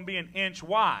only going to be an inch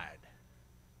wide.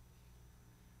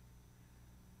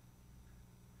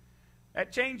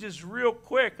 That changes real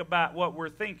quick about what we're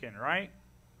thinking, right?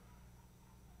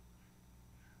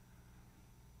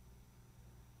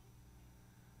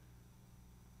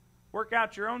 Work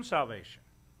out your own salvation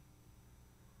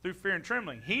through fear and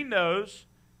trembling. He knows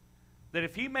that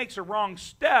if he makes a wrong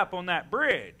step on that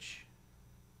bridge,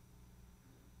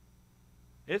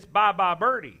 it's bye-bye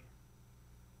birdie.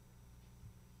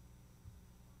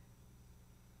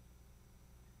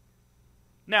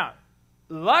 Now,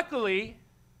 luckily,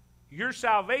 your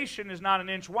salvation is not an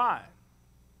inch wide.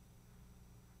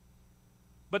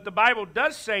 But the Bible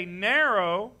does say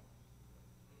narrow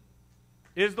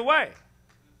is the way.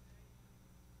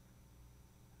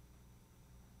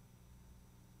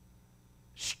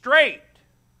 Straight.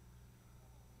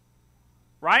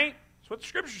 Right? That's what the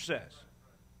Scripture says.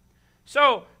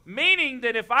 So, meaning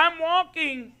that if I'm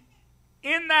walking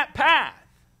in that path,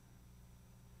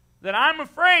 that I'm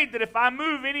afraid that if I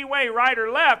move any way, right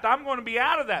or left, I'm going to be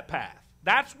out of that path.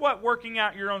 That's what working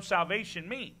out your own salvation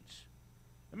means.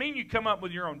 I mean, you come up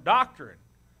with your own doctrine.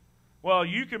 Well,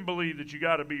 you can believe that you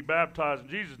got to be baptized in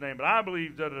Jesus' name, but I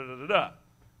believe da-da-da-da-da.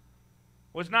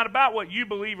 Well, it's not about what you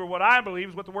believe or what I believe.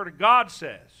 It's what the Word of God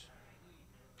says.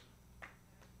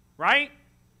 Right?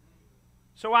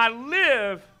 So I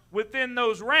live within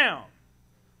those realms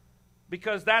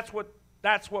because that's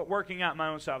what working out my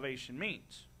own salvation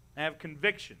means. I have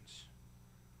convictions.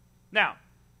 Now,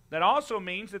 that also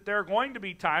means that there are going to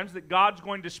be times that God's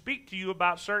going to speak to you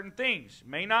about certain things. It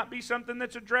may not be something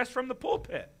that's addressed from the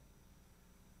pulpit.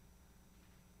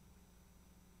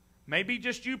 Maybe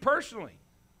just you personally.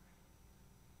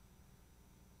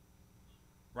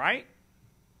 Right?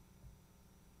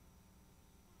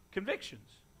 Convictions.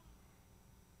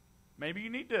 Maybe you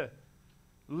need to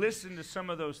listen to some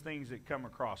of those things that come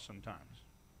across sometimes.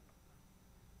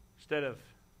 Instead of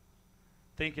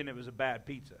thinking it was a bad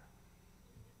pizza.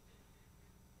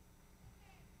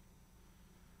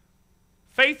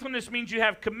 Faithfulness means you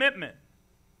have commitment.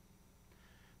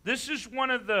 This is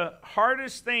one of the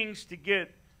hardest things to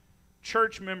get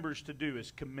church members to do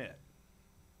is commit.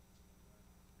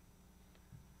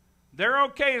 They're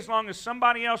okay as long as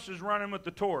somebody else is running with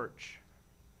the torch.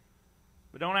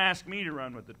 But don't ask me to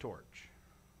run with the torch.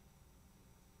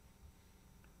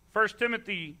 1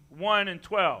 Timothy 1 and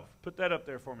 12. Put that up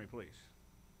there for me, please.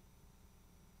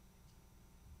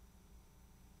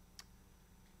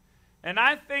 And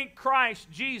I thank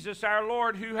Christ Jesus our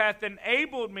Lord, who hath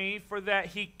enabled me, for that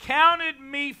he counted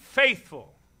me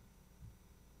faithful,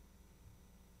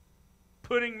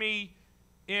 putting me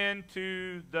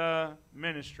into the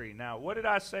ministry. Now, what did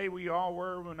I say we all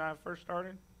were when I first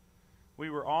started? We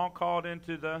were all called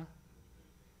into the...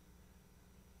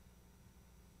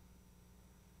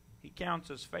 He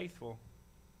counts us faithful.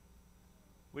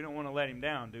 We don't want to let him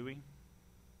down, do we?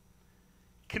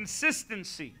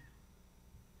 Consistency.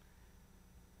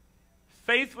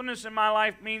 Faithfulness in my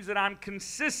life means that I'm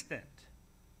consistent.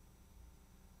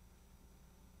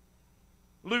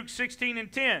 Luke 16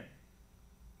 and 10.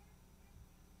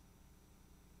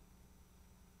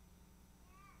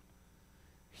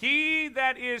 He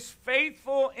that is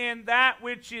faithful in that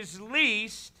which is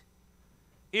least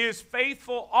is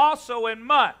faithful also in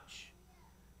much.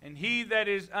 And he that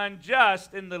is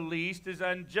unjust in the least is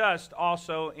unjust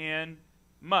also in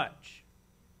much.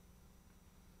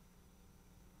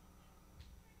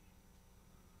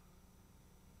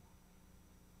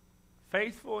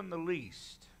 Faithful in the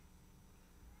least.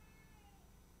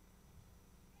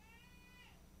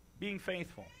 Being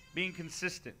faithful, being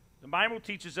consistent. The Bible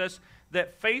teaches us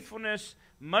that faithfulness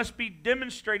must be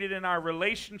demonstrated in our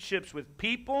relationships with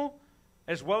people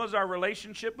as well as our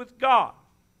relationship with God.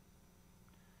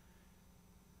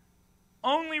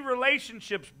 Only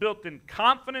relationships built in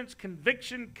confidence,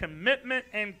 conviction, commitment,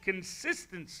 and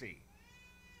consistency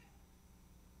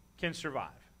can survive.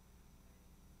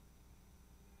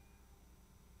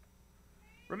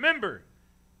 Remember,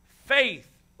 faith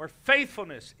or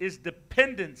faithfulness is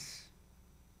dependence.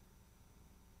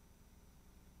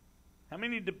 How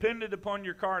many depended upon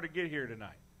your car to get here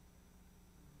tonight?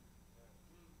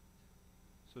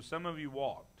 So some of you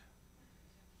walked.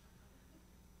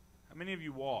 How many of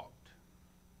you walked?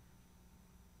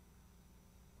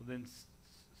 Well, then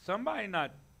somebody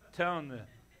not telling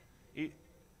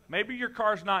maybe your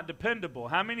car's not dependable.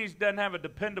 How many doesn't have a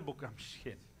dependable car? I'm just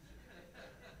kidding.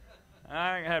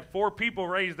 I had 4 people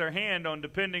raise their hand on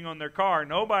depending on their car.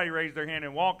 Nobody raised their hand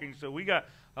in walking, so we got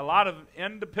a lot of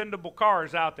undependable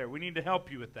cars out there. We need to help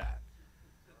you with that.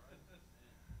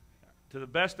 To the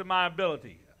best of my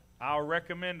ability, I'll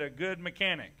recommend a good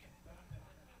mechanic.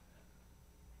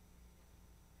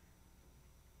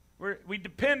 We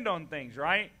depend on things,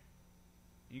 right?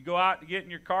 You go out to get in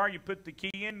your car, you put the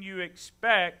key in, you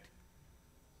expect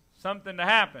something to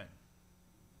happen.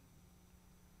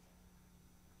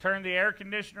 Turn the air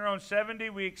conditioner on 70,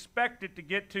 we expect it to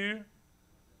get to,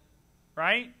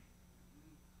 right?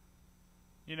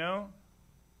 You know?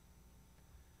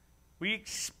 We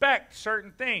expect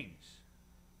certain things.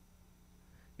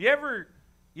 You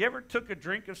ever took a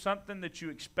drink of something that you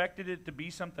expected it to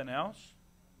be something else?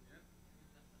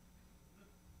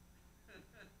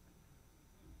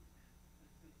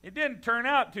 It didn't turn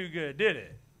out too good, did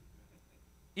it?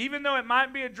 Even though it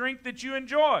might be a drink that you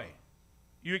enjoy.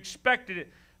 You expected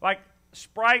it. Like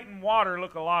Sprite and water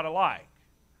look a lot alike.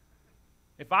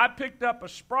 If I picked up a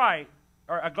Sprite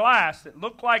or a glass that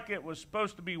looked like it was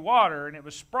supposed to be water and it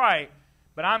was Sprite,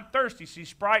 but I'm thirsty. See,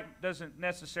 Sprite doesn't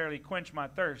necessarily quench my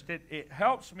thirst. It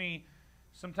helps me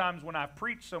sometimes when I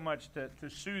preach so much to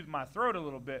soothe my throat a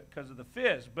little bit because of the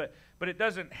fizz, but it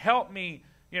doesn't help me,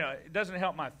 it doesn't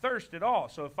help my thirst at all.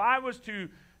 So if I was to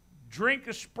drink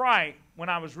a Sprite when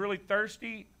I was really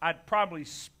thirsty, I'd probably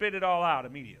spit it all out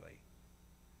immediately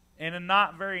in a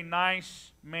not very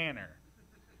nice manner.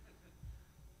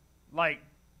 Like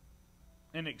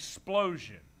an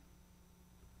explosion.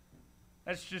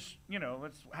 That's just,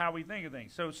 that's how we think of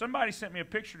things. So somebody sent me a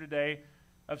picture today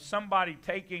of somebody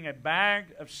taking a bag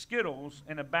of Skittles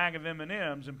and a bag of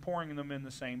M&Ms and pouring them in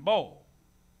the same bowl.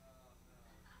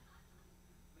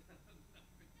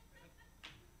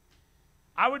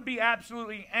 I would be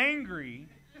absolutely angry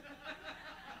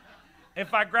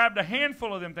if I grabbed a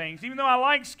handful of them things, even though I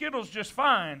like Skittles just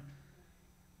fine,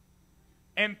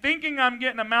 and thinking I'm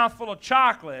getting a mouthful of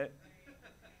chocolate,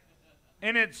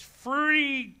 and it's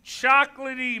fruity,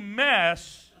 chocolatey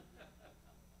mess,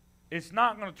 it's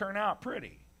not going to turn out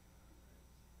pretty.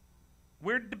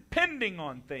 We're depending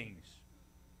on things.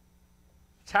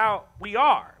 It's how we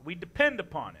are. We depend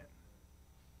upon it.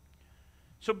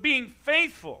 So being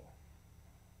faithful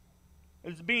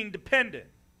is being dependent.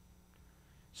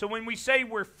 So when we say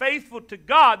we're faithful to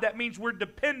God, that means we're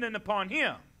dependent upon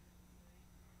Him.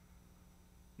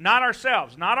 Not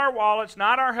ourselves, not our wallets,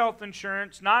 not our health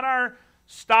insurance, not our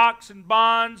stocks and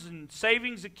bonds and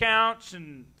savings accounts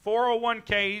and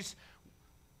 401ks.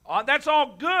 That's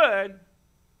all good.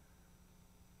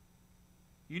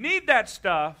 You need that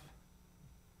stuff,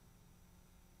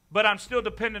 but I'm still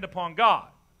dependent upon God.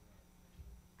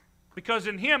 Because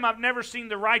in Him I've never seen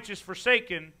the righteous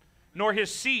forsaken, nor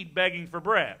his seed begging for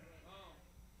bread.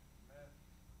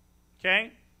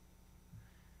 Okay?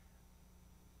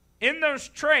 In those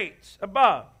traits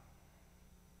above,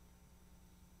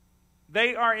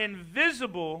 they are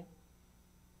invisible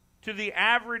to the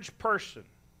average person,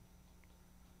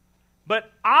 but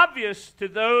obvious to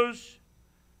those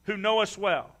who know us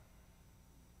well.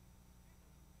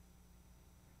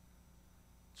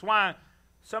 That's why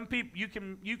some people, you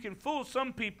can fool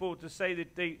some people to say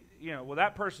that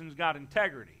that person's got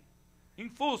integrity. You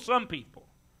can fool some people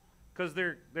because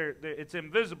it's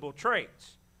invisible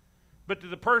traits. But to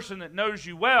the person that knows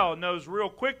you well, knows real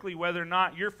quickly whether or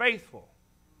not you're faithful.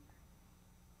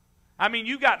 I mean,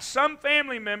 you got some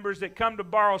family members that come to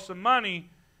borrow some money,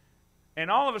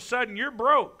 and all of a sudden you're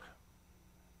broke.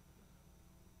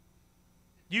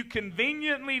 You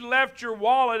conveniently left your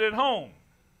wallet at home,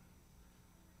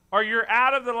 or you're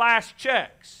out of the last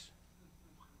checks,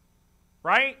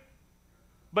 right?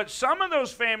 But some of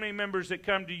those family members that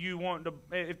come to you wanting to,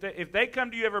 if they come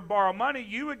to you ever borrow money,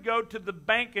 you would go to the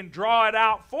bank and draw it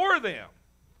out for them.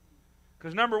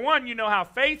 Because number one, you know how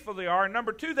faithful they are, and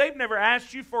number two, they've never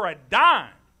asked you for a dime.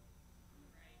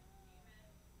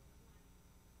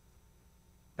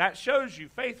 That shows you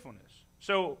faithfulness.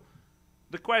 So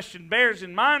the question bears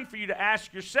in mind for you to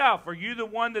ask yourself, are you the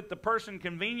one that the person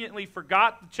conveniently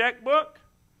forgot the checkbook?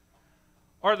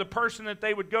 Or the person that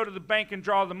they would go to the bank and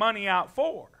draw the money out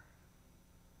for?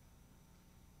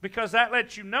 Because that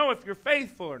lets you know if you're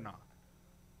faithful or not.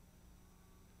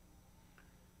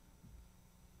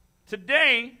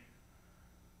 Today,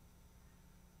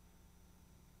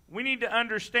 we need to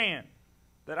understand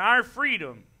that our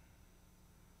freedom,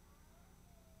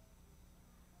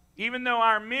 even though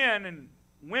our men and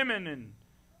women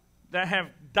that have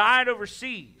died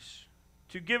overseas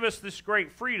to give us this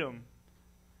great freedom,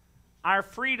 our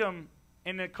freedom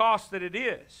and the cost that it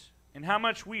is, and how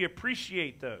much we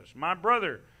appreciate those. My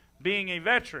brother, being a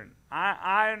veteran,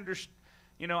 I understand.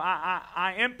 You know,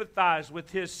 I empathize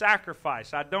with his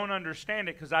sacrifice. I don't understand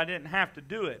it because I didn't have to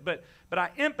do it, but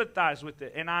I empathize with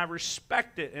it, and I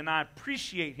respect it, and I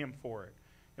appreciate him for it.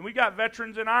 And we got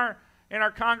veterans in our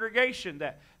congregation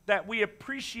that we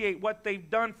appreciate what they've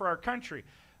done for our country.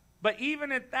 But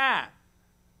even at that,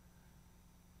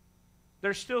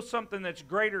 there's still something that's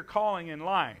greater calling in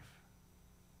life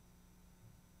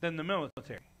than the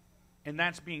military, and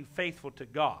that's being faithful to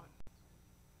God.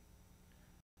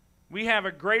 We have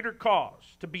a greater cause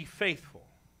to be faithful.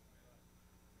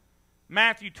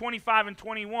 Matthew 25 and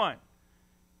 21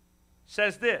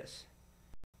 says this,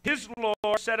 His Lord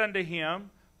said unto him,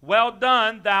 Well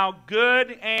done, thou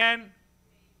good and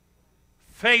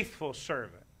faithful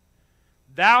servant.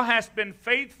 Thou hast been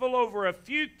faithful over a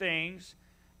few things,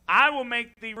 I will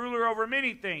make thee ruler over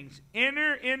many things.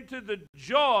 Enter into the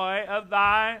joy of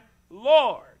thy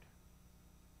Lord.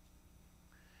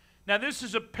 Now, this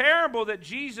is a parable that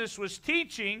Jesus was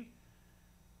teaching,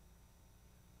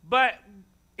 but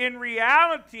in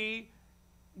reality,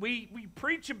 we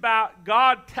preach about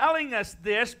God telling us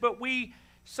this, but we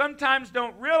sometimes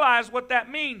don't realize what that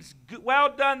means.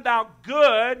 Well done, thou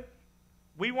good.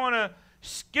 We want to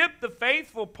skip the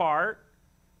faithful part.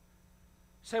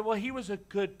 Say, well, he was a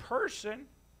good person,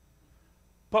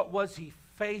 but was he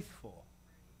faithful?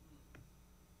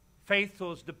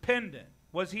 Faithful is dependent.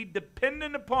 Was he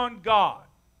dependent upon God?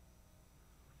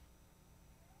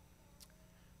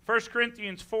 1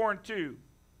 Corinthians 4 and 2.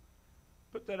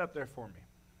 Put that up there for me.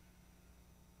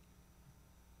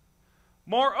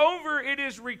 Moreover, it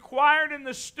is required in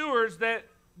the stewards that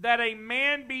a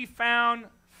man be found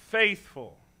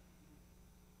faithful.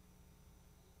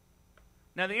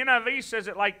 Now the NIV says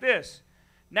it like this.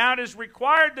 Now it is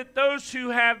required that those who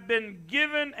have been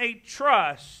given a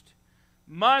trust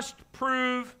must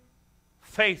prove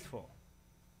faithful.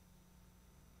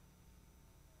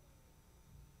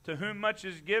 To whom much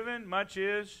is given, much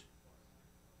is.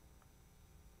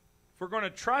 If we're going to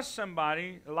trust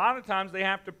somebody, a lot of times they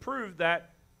have to prove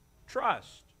that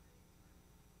trust.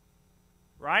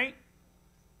 Right?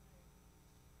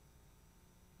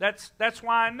 That's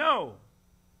why I know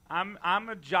I'm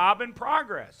a job in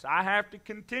progress. I have to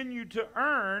continue to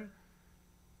earn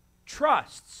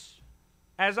trusts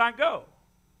as I go.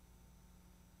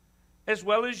 As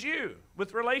well as you,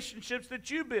 with relationships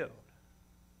that you build.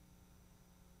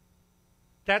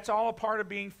 That's all a part of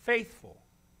being faithful.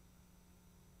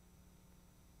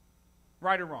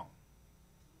 Right or wrong?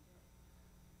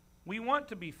 We want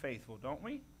to be faithful, don't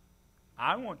we?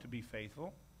 I want to be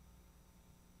faithful.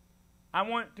 I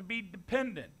want to be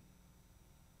dependent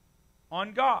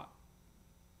on God.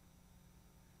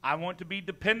 I want to be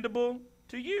dependable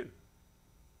to you.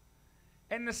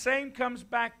 And the same comes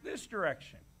back this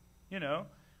direction. You know,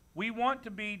 we want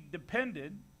to be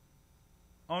dependent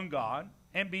on God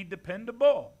and be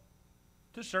dependable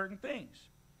to certain things.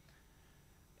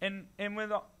 And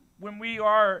when we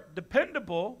are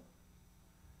dependable,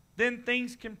 then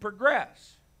things can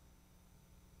progress.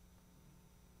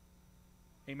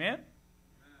 Amen?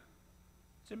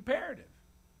 It's imperative.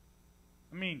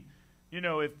 I mean, you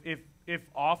know, if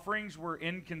offerings were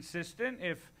inconsistent,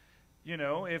 if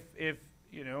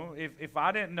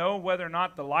I didn't know whether or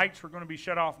not the lights were going to be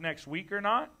shut off next week or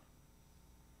not,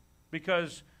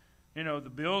 because, you know, the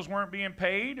bills weren't being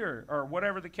paid or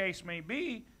whatever the case may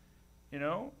be, you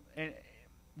know, and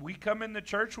we come in the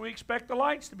church, we expect the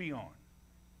lights to be on.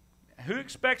 Who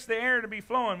expects the air to be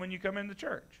flowing when you come in the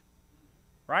church?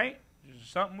 Right? This is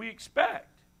something we expect.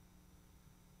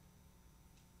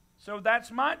 So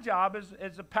that's my job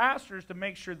as a pastor, is to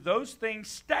make sure those things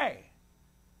stay.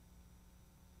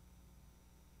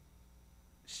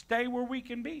 Stay where we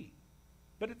can be.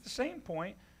 But at the same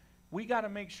point, we got to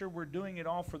make sure we're doing it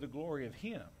all for the glory of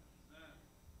Him.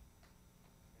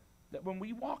 That when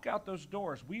we walk out those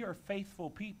doors, we are faithful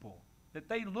people. That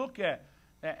they look at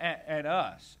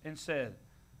us and say,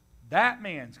 that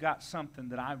man's got something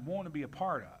that I want to be a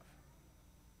part of.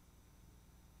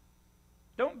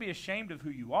 Don't be ashamed of who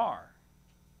you are.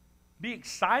 Be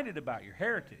excited about your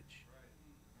heritage.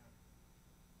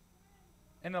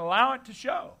 And allow it to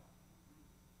show.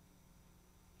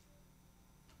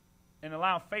 And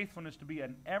allow faithfulness to be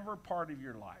an ever part of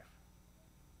your life.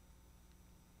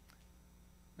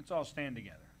 Let's all stand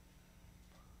together.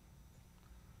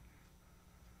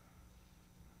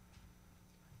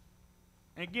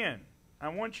 Again, I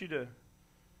want you to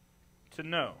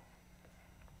know,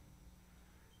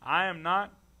 I am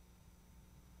not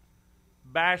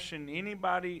bashing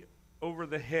anybody over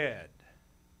the head.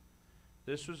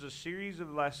 This was a series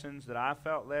of lessons that I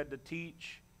felt led to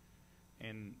teach,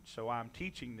 and so I'm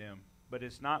teaching them. But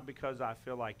it's not because I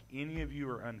feel like any of you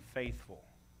are unfaithful.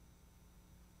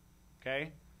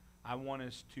 Okay? I want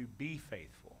us to be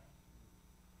faithful.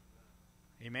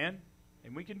 Amen?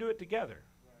 And we can do it together.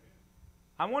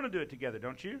 I want to do it together,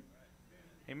 don't you?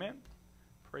 Amen?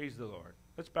 Praise the Lord.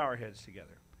 Let's bow our heads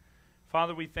together.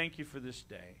 Father, we thank you for this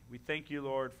day. We thank you,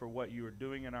 Lord, for what you are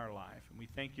doing in our life. And we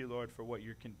thank you, Lord, for what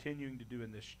you're continuing to do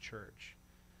in this church.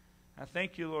 I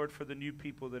thank you, Lord, for the new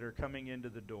people that are coming into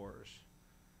the doors.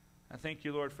 I thank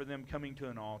you, Lord, for them coming to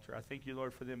an altar. I thank you,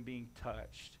 Lord, for them being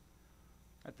touched.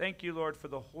 I thank you, Lord, for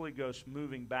the Holy Ghost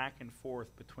moving back and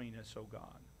forth between us, oh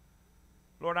God.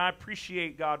 Lord, I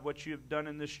appreciate, God, what you have done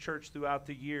in this church throughout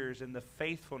the years and the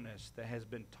faithfulness that has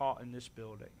been taught in this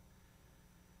building.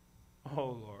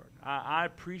 Oh, Lord, I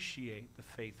appreciate the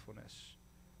faithfulness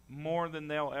more than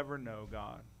they'll ever know,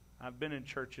 God. I've been in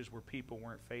churches where people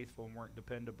weren't faithful and weren't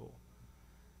dependable.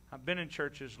 I've been in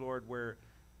churches, Lord, where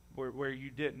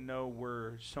you didn't know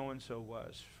where so-and-so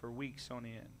was for weeks on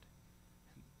end.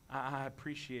 I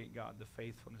appreciate, God, the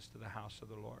faithfulness to the house of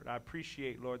the Lord. I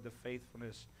appreciate, Lord, the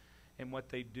faithfulness in what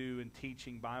they do in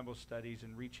teaching Bible studies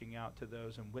and reaching out to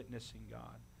those and witnessing,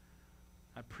 God.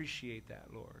 I appreciate that,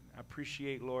 Lord. I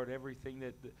appreciate, Lord, everything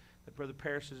that Brother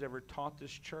Paris has ever taught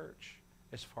this church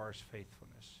as far as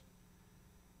faithfulness.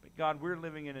 But God, we're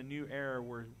living in a new era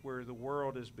where the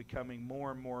world is becoming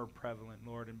more and more prevalent,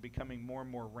 Lord, and becoming more and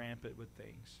more rampant with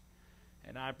things.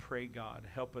 And I pray, God,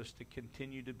 help us to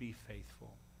continue to be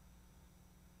faithful.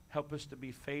 Help us to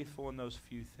be faithful in those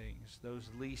few things, those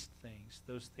least things,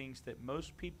 those things that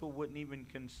most people wouldn't even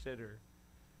consider.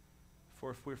 For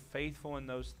if we're faithful in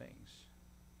those things,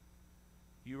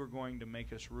 you are going to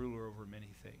make us ruler over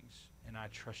many things. And I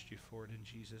trust you for it in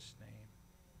Jesus'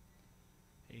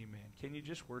 name. Amen. Can you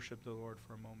just worship the Lord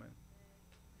for a moment?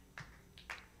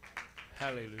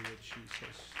 Hallelujah,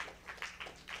 Jesus.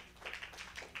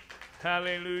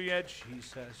 Hallelujah,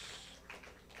 Jesus.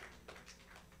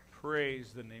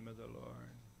 Praise the name of the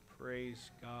Lord. Praise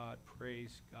God,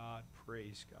 praise God,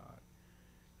 praise God.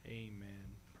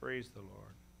 Amen. Praise the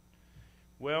Lord.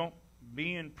 Well,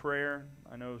 be in prayer.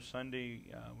 I know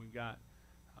Sunday we've got,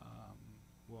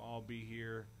 we'll all be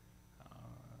here.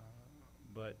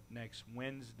 But next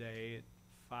Wednesday at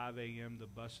 5 a.m. the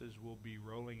buses will be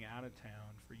rolling out of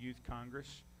town for Youth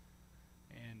Congress.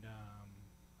 And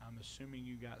I'm assuming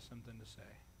you got something to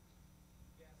say.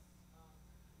 Yes,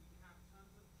 we have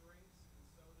tons of drinks and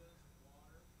sodas and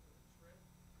water for the trip.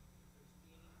 If there's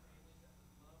any families that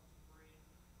would love to bring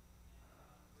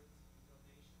some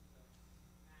donations of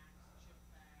snacks, chip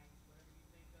bags, whatever you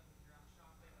think of if you're out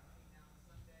shopping between now and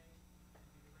Sunday, and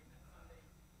you can bring that Sunday,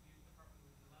 the youth department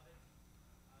would love it.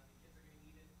 The kids are going to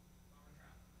eat it while we're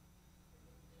traveling.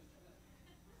 Save some money.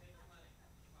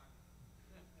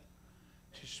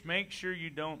 Just make sure you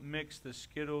don't mix the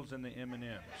Skittles and the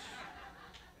M&Ms.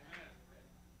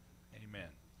 Amen.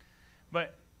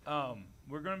 But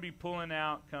we're going to be pulling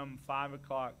out come 5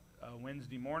 o'clock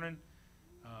Wednesday morning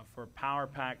for Power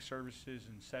Pack services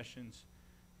and sessions.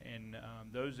 And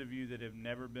those of you that have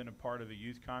never been a part of a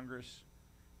youth congress,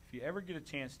 if you ever get a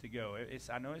chance to go,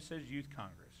 I know it says youth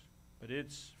congress, but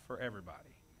it's for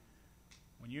everybody.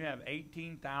 When you have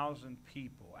 18,000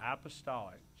 people,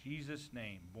 apostolic, Jesus'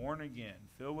 name, born again,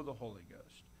 filled with the Holy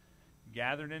Ghost,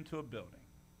 gathered into a building,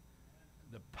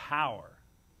 the power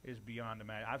is beyond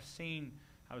imagine.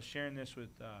 I was sharing this with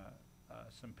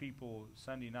some people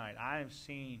Sunday night. I have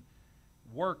seen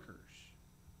workers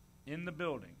in the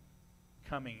building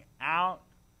coming out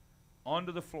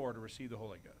onto the floor to receive the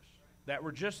Holy Ghost that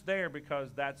were just there because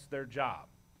that's their job.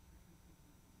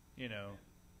 You know,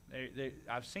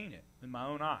 I've seen it in my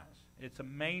own eyes. It's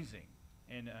amazing.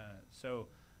 And so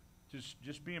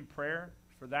just be in prayer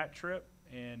for that trip,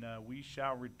 and we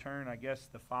shall return, I guess,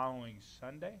 the following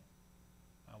Sunday.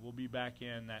 We'll be back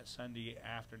in that Sunday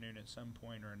afternoon at some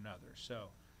point or another. So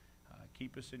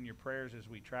keep us in your prayers as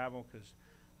we travel, because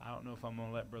I don't know if I'm going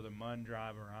to let Brother Munn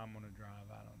drive or I'm going to drive.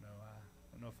 I don't know.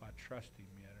 I don't know if I trust him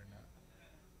yet or not.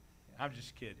 I'm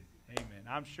just kidding. Amen.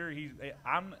 I'm sure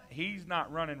he's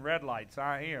not running red lights.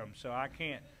 I am, so I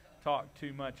can't talk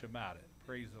too much about it.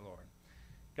 Praise the Lord.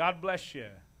 God bless you.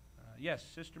 Yes,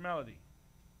 Sister Melody.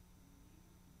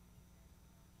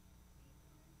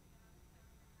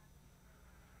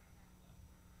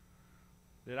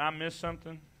 Did I miss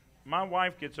something? My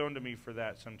wife gets on to me for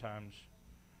that sometimes.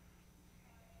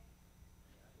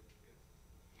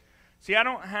 See, I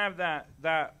don't have that.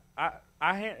 The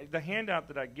handout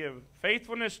that I give,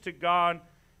 faithfulness to God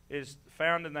is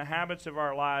found in the habits of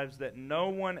our lives that no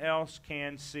one else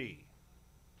can see.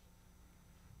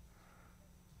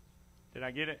 Did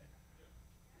I get it?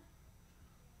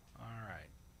 All right.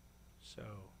 So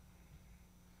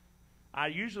I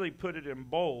usually put it in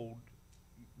bold,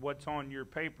 what's on your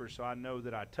paper, so I know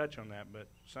that I touch on that, but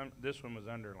this one was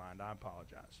underlined. I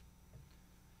apologize.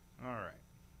 All right.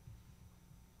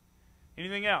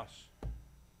 Anything else?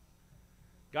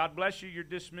 God bless you. You're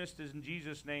dismissed in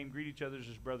Jesus' name. Greet each other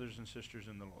as brothers and sisters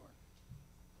in the Lord.